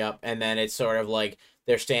 Town. Yep. And then it's sort of like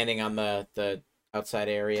they're standing on the outside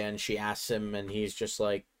area, and she asks him, and he's just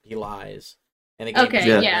like, he lies. And the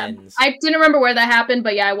game ends. I didn't remember where that happened,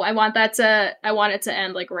 but yeah, I want it to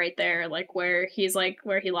end like right there, like where he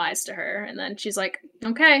lies to her, and then she's like,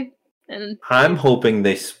 okay. And I'm hoping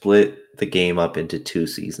they split the game up into 2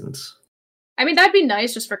 seasons. I mean, that'd be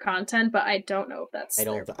nice just for content, but I don't know if that's. I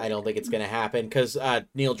don't think it's gonna happen, because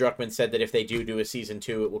Neil Druckmann said that if they do a season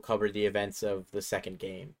 2, it will cover the events of the second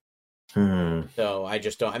game. So I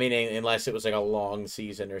just don't. I mean, unless it was like a long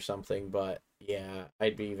season or something, but yeah,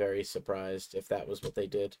 I'd be very surprised if that was what they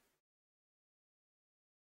did.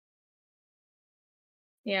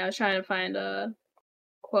 Yeah, I was trying to find a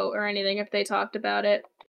quote or anything if they talked about it.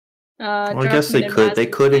 Well, I guess they could. They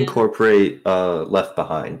could incorporate Left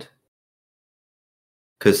Behind,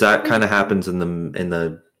 because that kind of happens in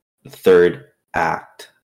the third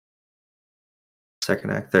act,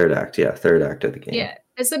 second act, third act. Yeah, third act of the game. Yeah.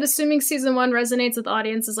 I said, assuming season 1 resonates with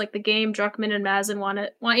audiences like the game, Druckmann and Mazin want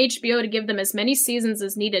HBO to give them as many seasons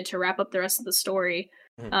as needed to wrap up the rest of the story.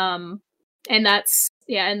 And that's,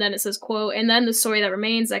 and then it says, quote, and then the story that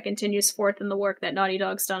remains that continues forth in the work that Naughty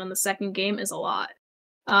Dog's done in the second game is a lot.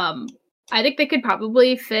 I think they could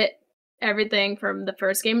probably fit everything from the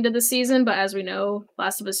first game to the season, but as we know,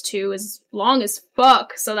 Last of Us 2 is long as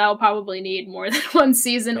fuck, so that'll probably need more than one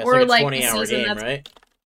season, or like a 20-hour game, that's right?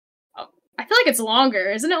 I feel like it's longer.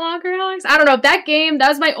 Isn't it longer, Alex? I don't know. That game, that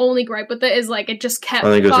was my only gripe with it, is like it just kept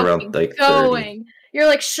I think it was around like going. 30. You're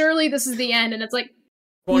like, surely this is the end, and it's like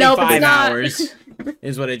 25 nope, it's not. hours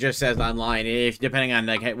is what it just says online. If depending on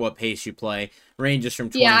like what pace you play, ranges from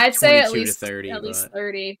 20, I'd say at 22 least to 30. At least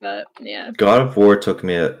 30, but yeah. God of War took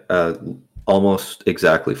me almost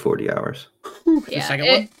exactly 40 hours. The second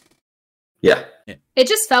one? Yeah. It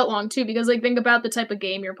just felt long too, because like think about the type of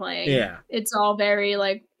game you're playing. Yeah. It's all very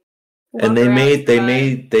like. And they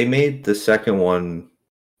made the second one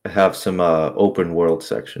have some open world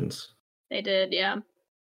sections. They did, yeah.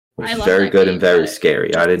 Which is very good and very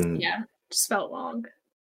scary. I didn't. Yeah, just felt long.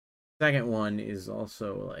 Second one is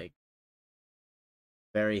also like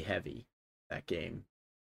very heavy. That game,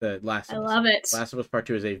 the Last. I love it. Last of Us Part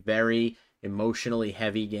 2 is a very emotionally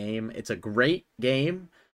heavy game. It's a great game,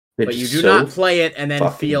 but you do not play it and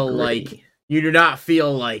then feel like you do not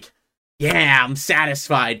feel like. Yeah, I'm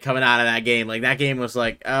satisfied coming out of that game. Like, that game was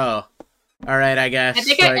like, oh, all right, I guess. I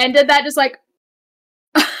think like, I ended that just like,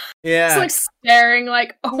 Yeah. It's like staring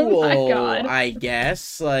like, oh cool, my god. I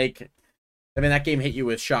guess. Like, I mean, that game hit you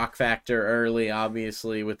with shock factor early,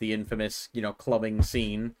 obviously, with the infamous, clubbing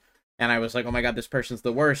scene. And I was like, oh my god, this person's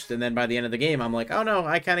the worst. And then by the end of the game, I'm like, oh no,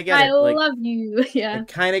 I kind of get it. I Like, love you. Yeah. I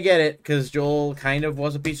kind of get it, because Joel kind of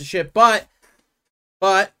was a piece of shit. But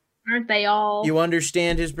aren't they all? you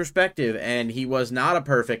understand his perspective, and he was not a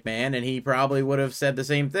perfect man, and he probably would have said the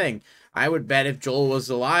same thing. I would bet if Joel was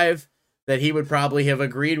alive, that he would probably have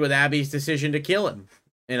agreed with Abby's decision to kill him.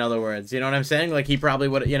 In other words, you know what I'm saying? Like, he probably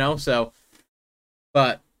would, so.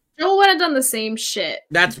 But Joel would have done the same shit.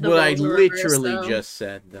 that's what I literally just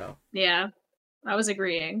said, though. Yeah, I was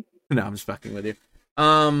agreeing. No, I'm just fucking with you.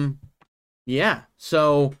 Yeah.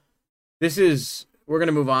 So we're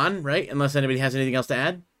gonna move on, right? Unless anybody has anything else to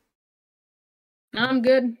add. I'm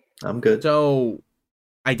good. I'm good. So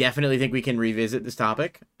I definitely think we can revisit this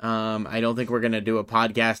topic. I don't think we're going to do a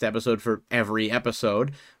podcast episode for every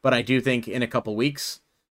episode, but I do think in a couple weeks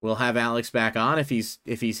we'll have Alex back on if he's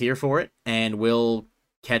here for it, and we'll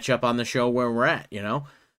catch up on the show where we're at,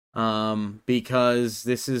 because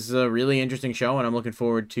this is a really interesting show, and I'm looking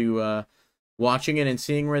forward to watching it and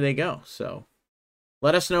seeing where they go. So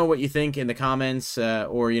let us know what you think in the comments,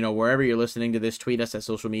 or, wherever you're listening to this, tweet us at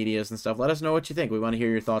social medias and stuff. Let us know what you think. We want to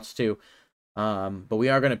hear your thoughts too. But we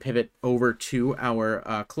are going to pivot over to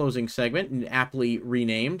our closing segment, aptly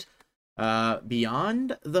renamed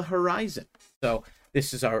Beyond the Horizon. So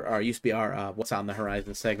this is our used to be our What's on the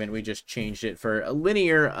Horizon segment. We just changed it for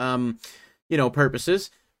linear, purposes.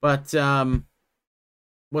 But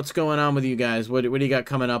what's going on with you guys? What do you got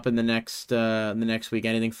coming up in the next week?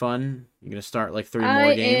 Anything fun? You're gonna start like 3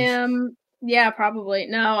 more games? Yeah, probably.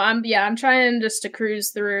 No, I'm trying just to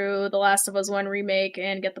cruise through The Last of Us 1 remake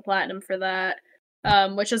and get the platinum for that.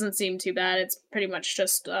 Which doesn't seem too bad. It's pretty much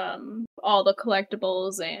just all the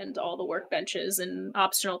collectibles and all the workbenches and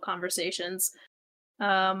optional conversations.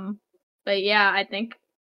 But yeah, I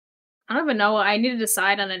don't even know. I need to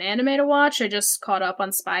decide on an anime to watch. I just caught up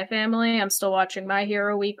on Spy Family. I'm still watching My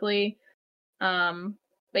Hero Weekly.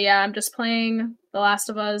 But yeah, I'm just playing The Last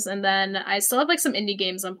of Us, and then I still have like some indie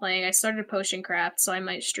games I'm playing. I started Potion Craft, so I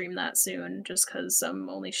might stream that soon, just because I'm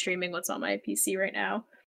only streaming what's on my PC right now.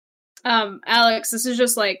 Alex, this is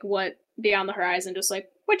just like what Beyond the Horizon, just like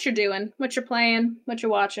what you're doing, what you're playing, what you're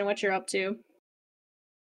watching, what you're up to.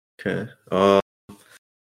 Okay.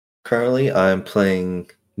 Currently, I'm playing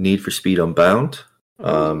Need for Speed Unbound.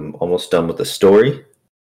 Almost done with the story.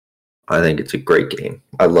 I think it's a great game.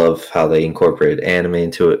 I love how they incorporated anime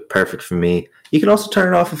into it. Perfect for me. You can also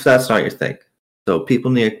turn it off if that's not your thing. So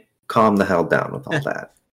people need to calm the hell down with all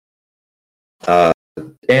that.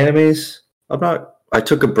 Animes, I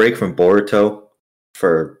took a break from Boruto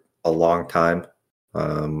for a long time.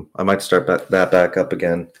 I might start that back up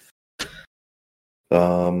again.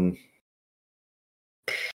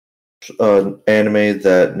 Anime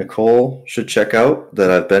that Nicole should check out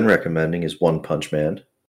that I've been recommending is One Punch Man.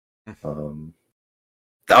 I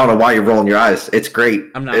don't know why you're rolling your eyes. It's great.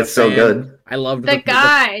 It's so good. I loved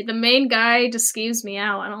the main guy just skews me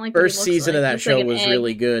out. I don't like first season of that show was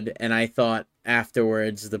really good, and I thought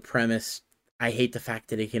afterwards the premise. I hate the fact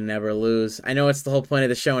that he can never lose. I know it's the whole point of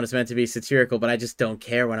the show and it's meant to be satirical, but I just don't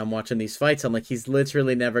care when I'm watching these fights. I'm like, he's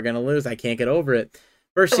literally never gonna lose. I can't get over it.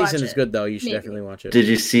 First season is good though. You should definitely watch it. Did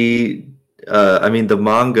you see? The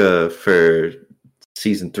manga for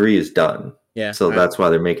season 3 is done. Yeah. So that's why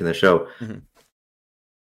they're making the show. Mm-hmm.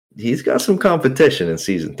 He's got some competition in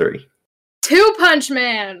season 3. Two Punch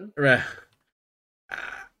Man. Right.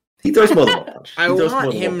 He throws more than one punch. I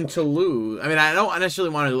want him to lose. I mean, I don't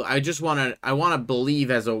necessarily want to. I want to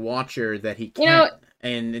believe as a watcher that he can.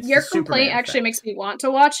 And it's your complaint actually makes me want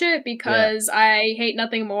to watch it because I hate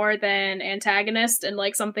nothing more than antagonist and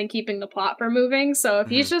like something keeping the plot from moving. So if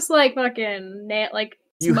he's just like fucking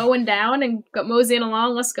mowing down and moseying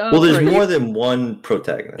along, let's go. Well, there's more than one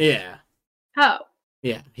protagonist. Yeah. How?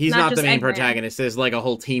 Yeah, he's not the main protagonist. There's like a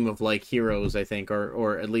whole team of like heroes, I think,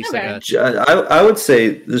 or at least like a. I would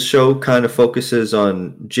say the show kind of focuses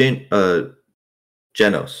on Genos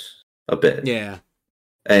a bit. Yeah,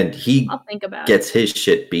 and he gets his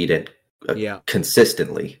shit beaten.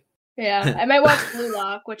 Consistently. Yeah, I might watch Blue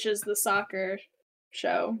Lock, which is the soccer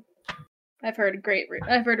show. I've heard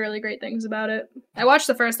really great things about it. I watched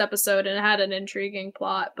the first episode and it had an intriguing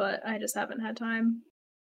plot, but I just haven't had time.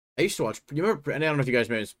 I used to watch. You remember? I don't know if you guys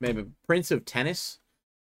remember. Maybe Prince of Tennis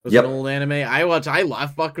was an old anime. I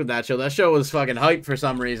fucked with that show. That show was fucking hype for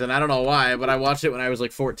some reason. I don't know why, but I watched it when I was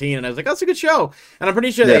like 14, and I was like, "That's a good show." And I'm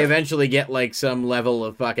pretty sure they eventually get like some level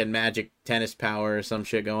of fucking magic tennis power or some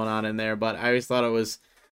shit going on in there. But I always thought it was,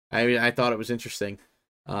 I thought it was interesting.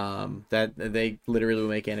 That they literally will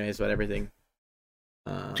make animes about everything.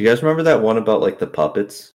 Do you guys remember that one about like the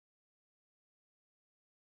puppets?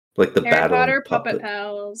 Like the Harry battling Potter Puppet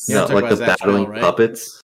Pals. Yeah, No, talk like the about Zatch battling Bell, right?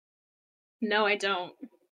 puppets. No, I don't.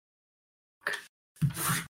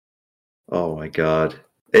 Oh my god.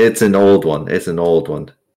 It's an old one. Like-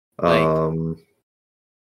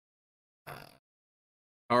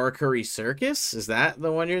 Arakuri Circus? Is that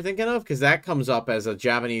the one you're thinking of? Because that comes up as a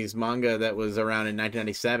Japanese manga that was around in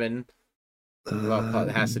 1997.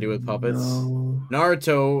 It has to do with puppets. No.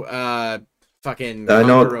 Naruto, fucking I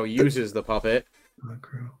know- Kankuro uses the puppet.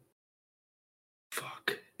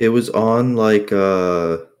 Fuck. It was on like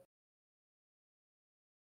or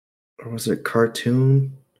was it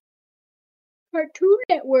Cartoon? Cartoon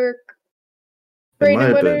Network. It might Brayden,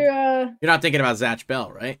 have what been. are You're not thinking about Zatch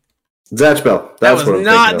Bell, right? Zatch Bell. That That's was what I'm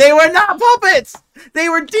not. thinking They were not puppets. They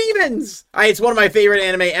were demons. It's one of my favorite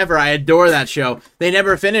anime ever. I adore that show. They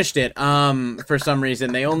never finished it. For some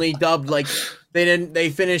reason, they only dubbed like they didn't. They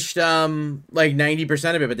finished like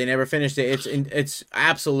 90% of it, but they never finished it. It's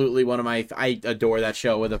absolutely one of my. I adore that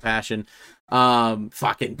show with a passion.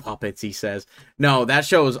 Fucking puppets, he says. No, that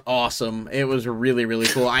show was awesome. It was really, really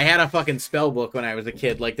cool. I had a fucking spell book when I was a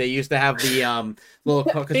kid. Like they used to have the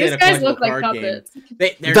little. These guys look like puppets.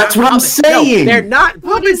 That's what I'm saying. No, they're not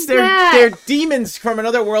What puppets. is that? They're demons from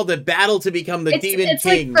another world that battle to become the demon it's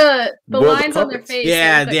king. like the World of lines on their Puppets. face.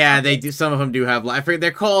 Yeah, they look like yeah, puppets. they do. Some of them do have. I forget.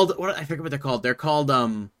 They're called. What? I forget what they're called. They're called.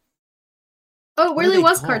 Oh, it what are really they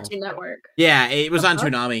was called? Cartoon Network. Yeah, it was on Uh-huh.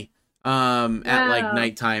 Toonami. At like Wow.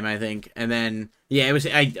 nighttime, I think, and then yeah, it was.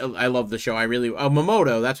 I love the show. I really.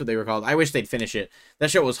 Momoto. That's what they were called. I wish they'd finish it. That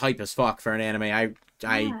show was hype as fuck for an anime. I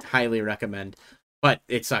Yeah. highly recommend. But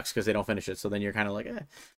it sucks because they don't finish it. So then you're kind of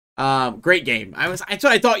like, great game. That's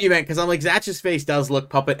what I thought you meant because I'm like Zatch's face does look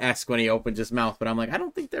puppet-esque when he opens his mouth, but I'm like, I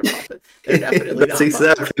don't think they're puppets. They're definitely That's not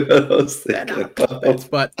exactly what I was They're thinking. not puppets,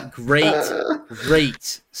 but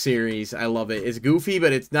great series. I love it. It's goofy,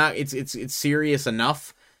 but it's not. It's serious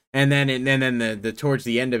enough. And then the towards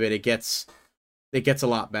the end of it, it gets a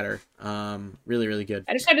lot better. Really, really good.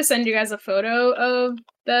 I just tried to send you guys a photo of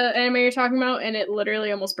the anime you're talking about, and it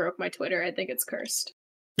literally almost broke my Twitter. I think it's cursed.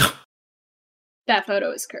 That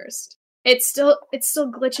photo is cursed. It's still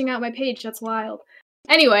glitching out my page. That's wild.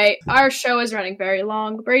 Anyway, our show is running very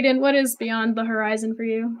long. Brayden, what is beyond the horizon for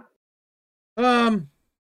you?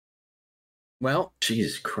 Well,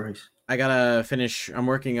 Jesus Christ. I gotta finish. I'm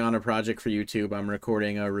working on a project for YouTube. I'm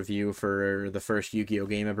recording a review for the first Yu-Gi-Oh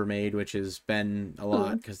game ever made, which has been a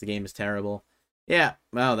lot because the game is terrible. Yeah,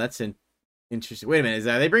 well, that's interesting. Wait a minute,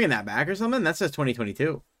 are they bringing that back or something? That says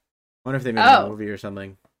 2022. I wonder if they made a movie or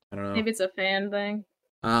something. I don't know. Maybe it's a fan thing.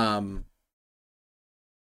 I've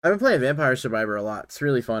been playing Vampire Survivor a lot. It's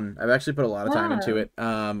really fun. I've actually put a lot of time into it.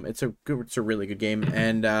 It's a really good game,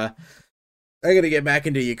 and I gotta get back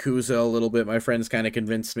into Yakuza a little bit. My friends kind of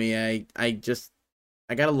convinced me. I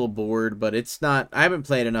got a little bored, but it's not. I haven't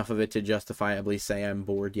played enough of it to justifiably say I'm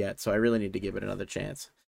bored yet. So I really need to give it another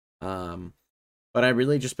chance. But I've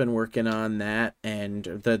really just been working on that, and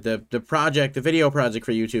the project, the video project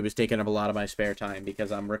for YouTube, is taking up a lot of my spare time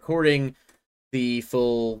because I'm recording the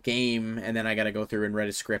full game, and then I got to go through and write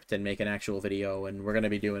a script and make an actual video, and we're gonna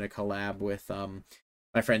be doing a collab with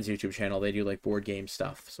my friend's YouTube channel. They do like board game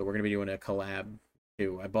stuff, so we're gonna be doing a collab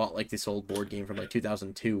too. I bought like this old board game from like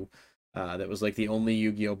 2002. That was like the only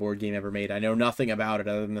Yu-Gi-Oh board game ever made. I know nothing about it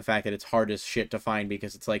other than the fact that it's hard as shit to find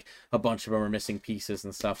because it's like a bunch of them are missing pieces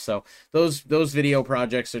and stuff. So those video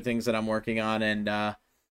projects are things that I'm working on, and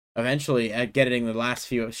eventually at getting the last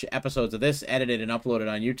few episodes of this edited and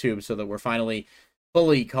uploaded on YouTube so that we're finally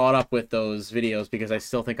fully caught up with those videos, because I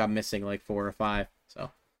still think I'm missing like 4 or 5.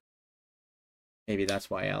 So maybe that's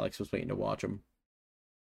why Alex was waiting to watch them.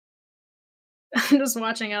 I'm just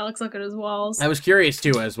watching Alex look at his walls. I was curious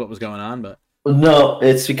too as what was going on, but No,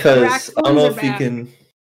 it's because Raccoons I don't know are if you back. can.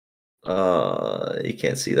 You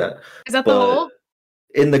can't see that. Is that the But hole?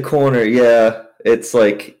 in the corner, yeah, it's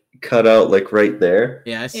like cut out like right there.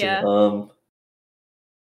 yeah, I see Yeah. it.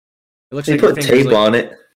 It looks He like your put fingers, tape like, on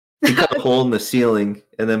it. He cut a hole in the ceiling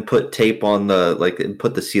and then put tape on the and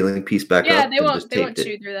put the ceiling piece back Yeah, up. they and won't just they won't taped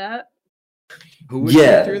it. chew through that. Who would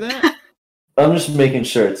Yeah. shoot through that? I'm just making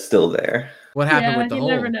sure it's still there. What happened Yeah, with the you hole?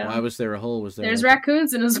 never know. Why was there a hole? Was there There's like...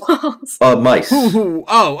 raccoons in his walls. Mice. Ooh,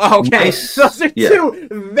 oh, okay. Mice. Those are Yeah. two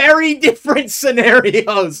very different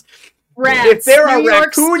scenarios. Rats. If there are New York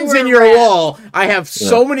raccoons sewer in your rats. wall, I have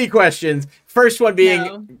so many questions. First one being,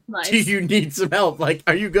 No, nice. do you need some help? Like,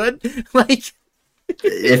 are you good? Like,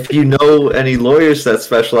 If you know any lawyers that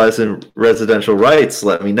specialize in residential rights,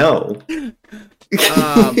 let me know.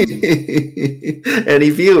 Any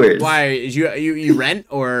viewers? Why you rent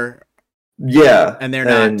or? Yeah, and they're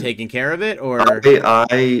not taking care of it, or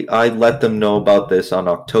I let them know about this on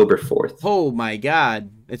October 4th. Oh my god,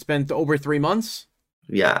 it's been over 3 months.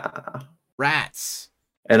 Yeah, rats.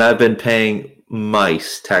 And I've been paying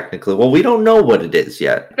mice technically. Well, we don't know what it is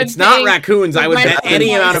yet. It's not raccoons. I would bet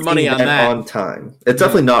any amount of money on that. On time, it's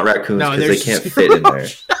definitely not raccoons because they can't fit in there.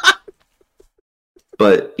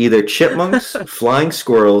 But either chipmunks, flying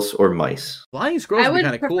squirrels, or mice. Flying squirrels would be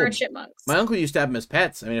kind of cool. Chipmunks. My uncle used to have them as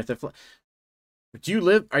pets. I mean, if they're do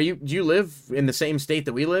you live in the same state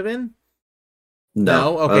that we live in?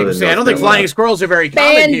 No. Okay. See, I don't think flying squirrels are very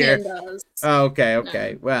common here. Oh,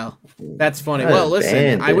 okay. Well, that's funny. Well,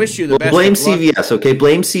 listen, I wish you the best. Blame CVS, okay?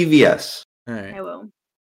 Blame CVS. All right. I will.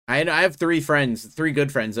 I have three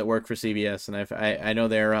good friends that work for CVS, and I know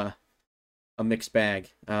they're a mixed bag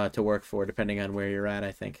to work for, depending on where you're at,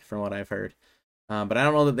 I think, from what I've heard. But I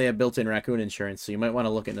don't know that they have built-in raccoon insurance, so you might want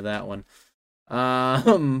to look into that one.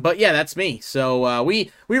 But yeah, that's me. So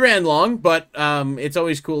we ran long, but it's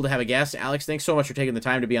always cool to have a guest. Alex, thanks so much for taking the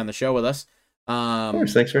time to be on the show with us. Of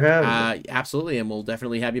course, thanks for having me. Absolutely, and we'll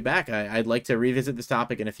definitely have you back. I'd like to revisit this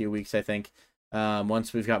topic in a few weeks, I think,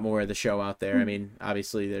 once we've got more of the show out there. I mean,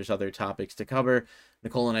 obviously, there's other topics to cover.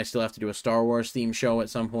 Nicole and I still have to do a Star Wars theme show at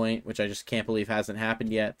some point, which I just can't believe hasn't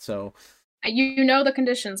happened yet. So you know the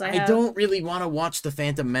conditions I have. I don't really want to watch The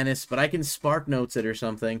Phantom Menace, but I can Spark Notes it or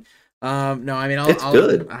something. No, I mean, it's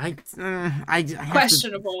good. I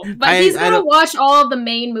questionable, but he's gonna watch all of the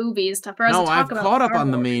main movies for us to talk about. I've caught up on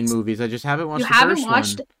the main movies. I just haven't watched. You haven't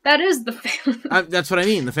watched? That is the. That's what I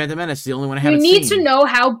mean. The Phantom Menace is the only one I haven't seen. You need to know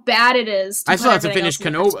how bad it is. I still have to finish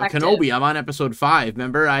Kenobi. I'm on episode 5.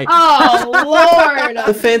 Remember? Oh Lord!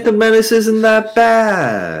 The Phantom Menace isn't that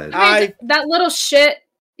bad. That little shit.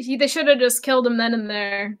 They should have just killed him then and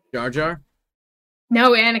there. Jar Jar.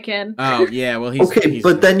 No, Anakin. Oh yeah, well he's okay,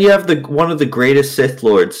 but then you have one of the greatest Sith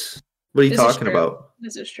Lords. What are you talking about?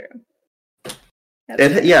 This is true.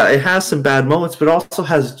 It has some bad moments, but also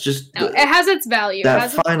has just it has its value. That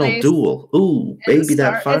final duel. Ooh, baby,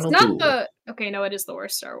 that final duel. It is the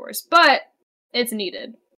worst Star Wars, but it's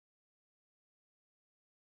needed.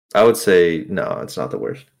 I would say no, it's not the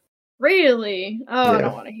worst. Really? Oh, yeah. I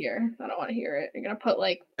don't want to hear it. You're gonna put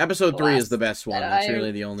episode 3 is the best one. That's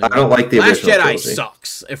really the only. I don't like the Last Jedi trilogy.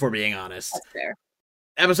 Sucks, if we're being honest. That's fair.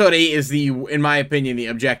 Episode 8 is in my opinion,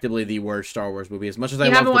 objectively the worst Star Wars movie. As much as I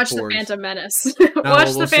haven't love watched the Phantom Menace.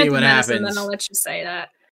 Watch the Phantom Menace, and then I'll let you say that.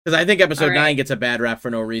 Because I think episode 9 gets a bad rap for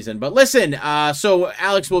no reason. But listen, so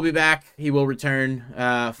Alex will be back. He will return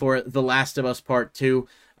for The Last of Us Part 2.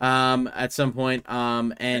 At some point.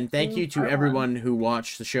 And thank you to everyone who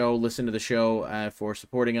watched the show, listened to the show, for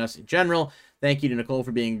supporting us in general. Thank you to Nicole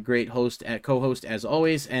for being a great co-host as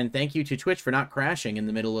always. And thank you to Twitch for not crashing in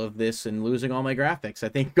the middle of this and losing all my graphics. I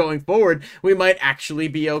think going forward, we might actually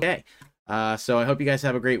be okay. So I hope you guys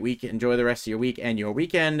have a great week. Enjoy the rest of your week and your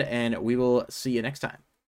weekend, and we will see you next time.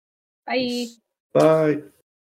 Bye. Bye.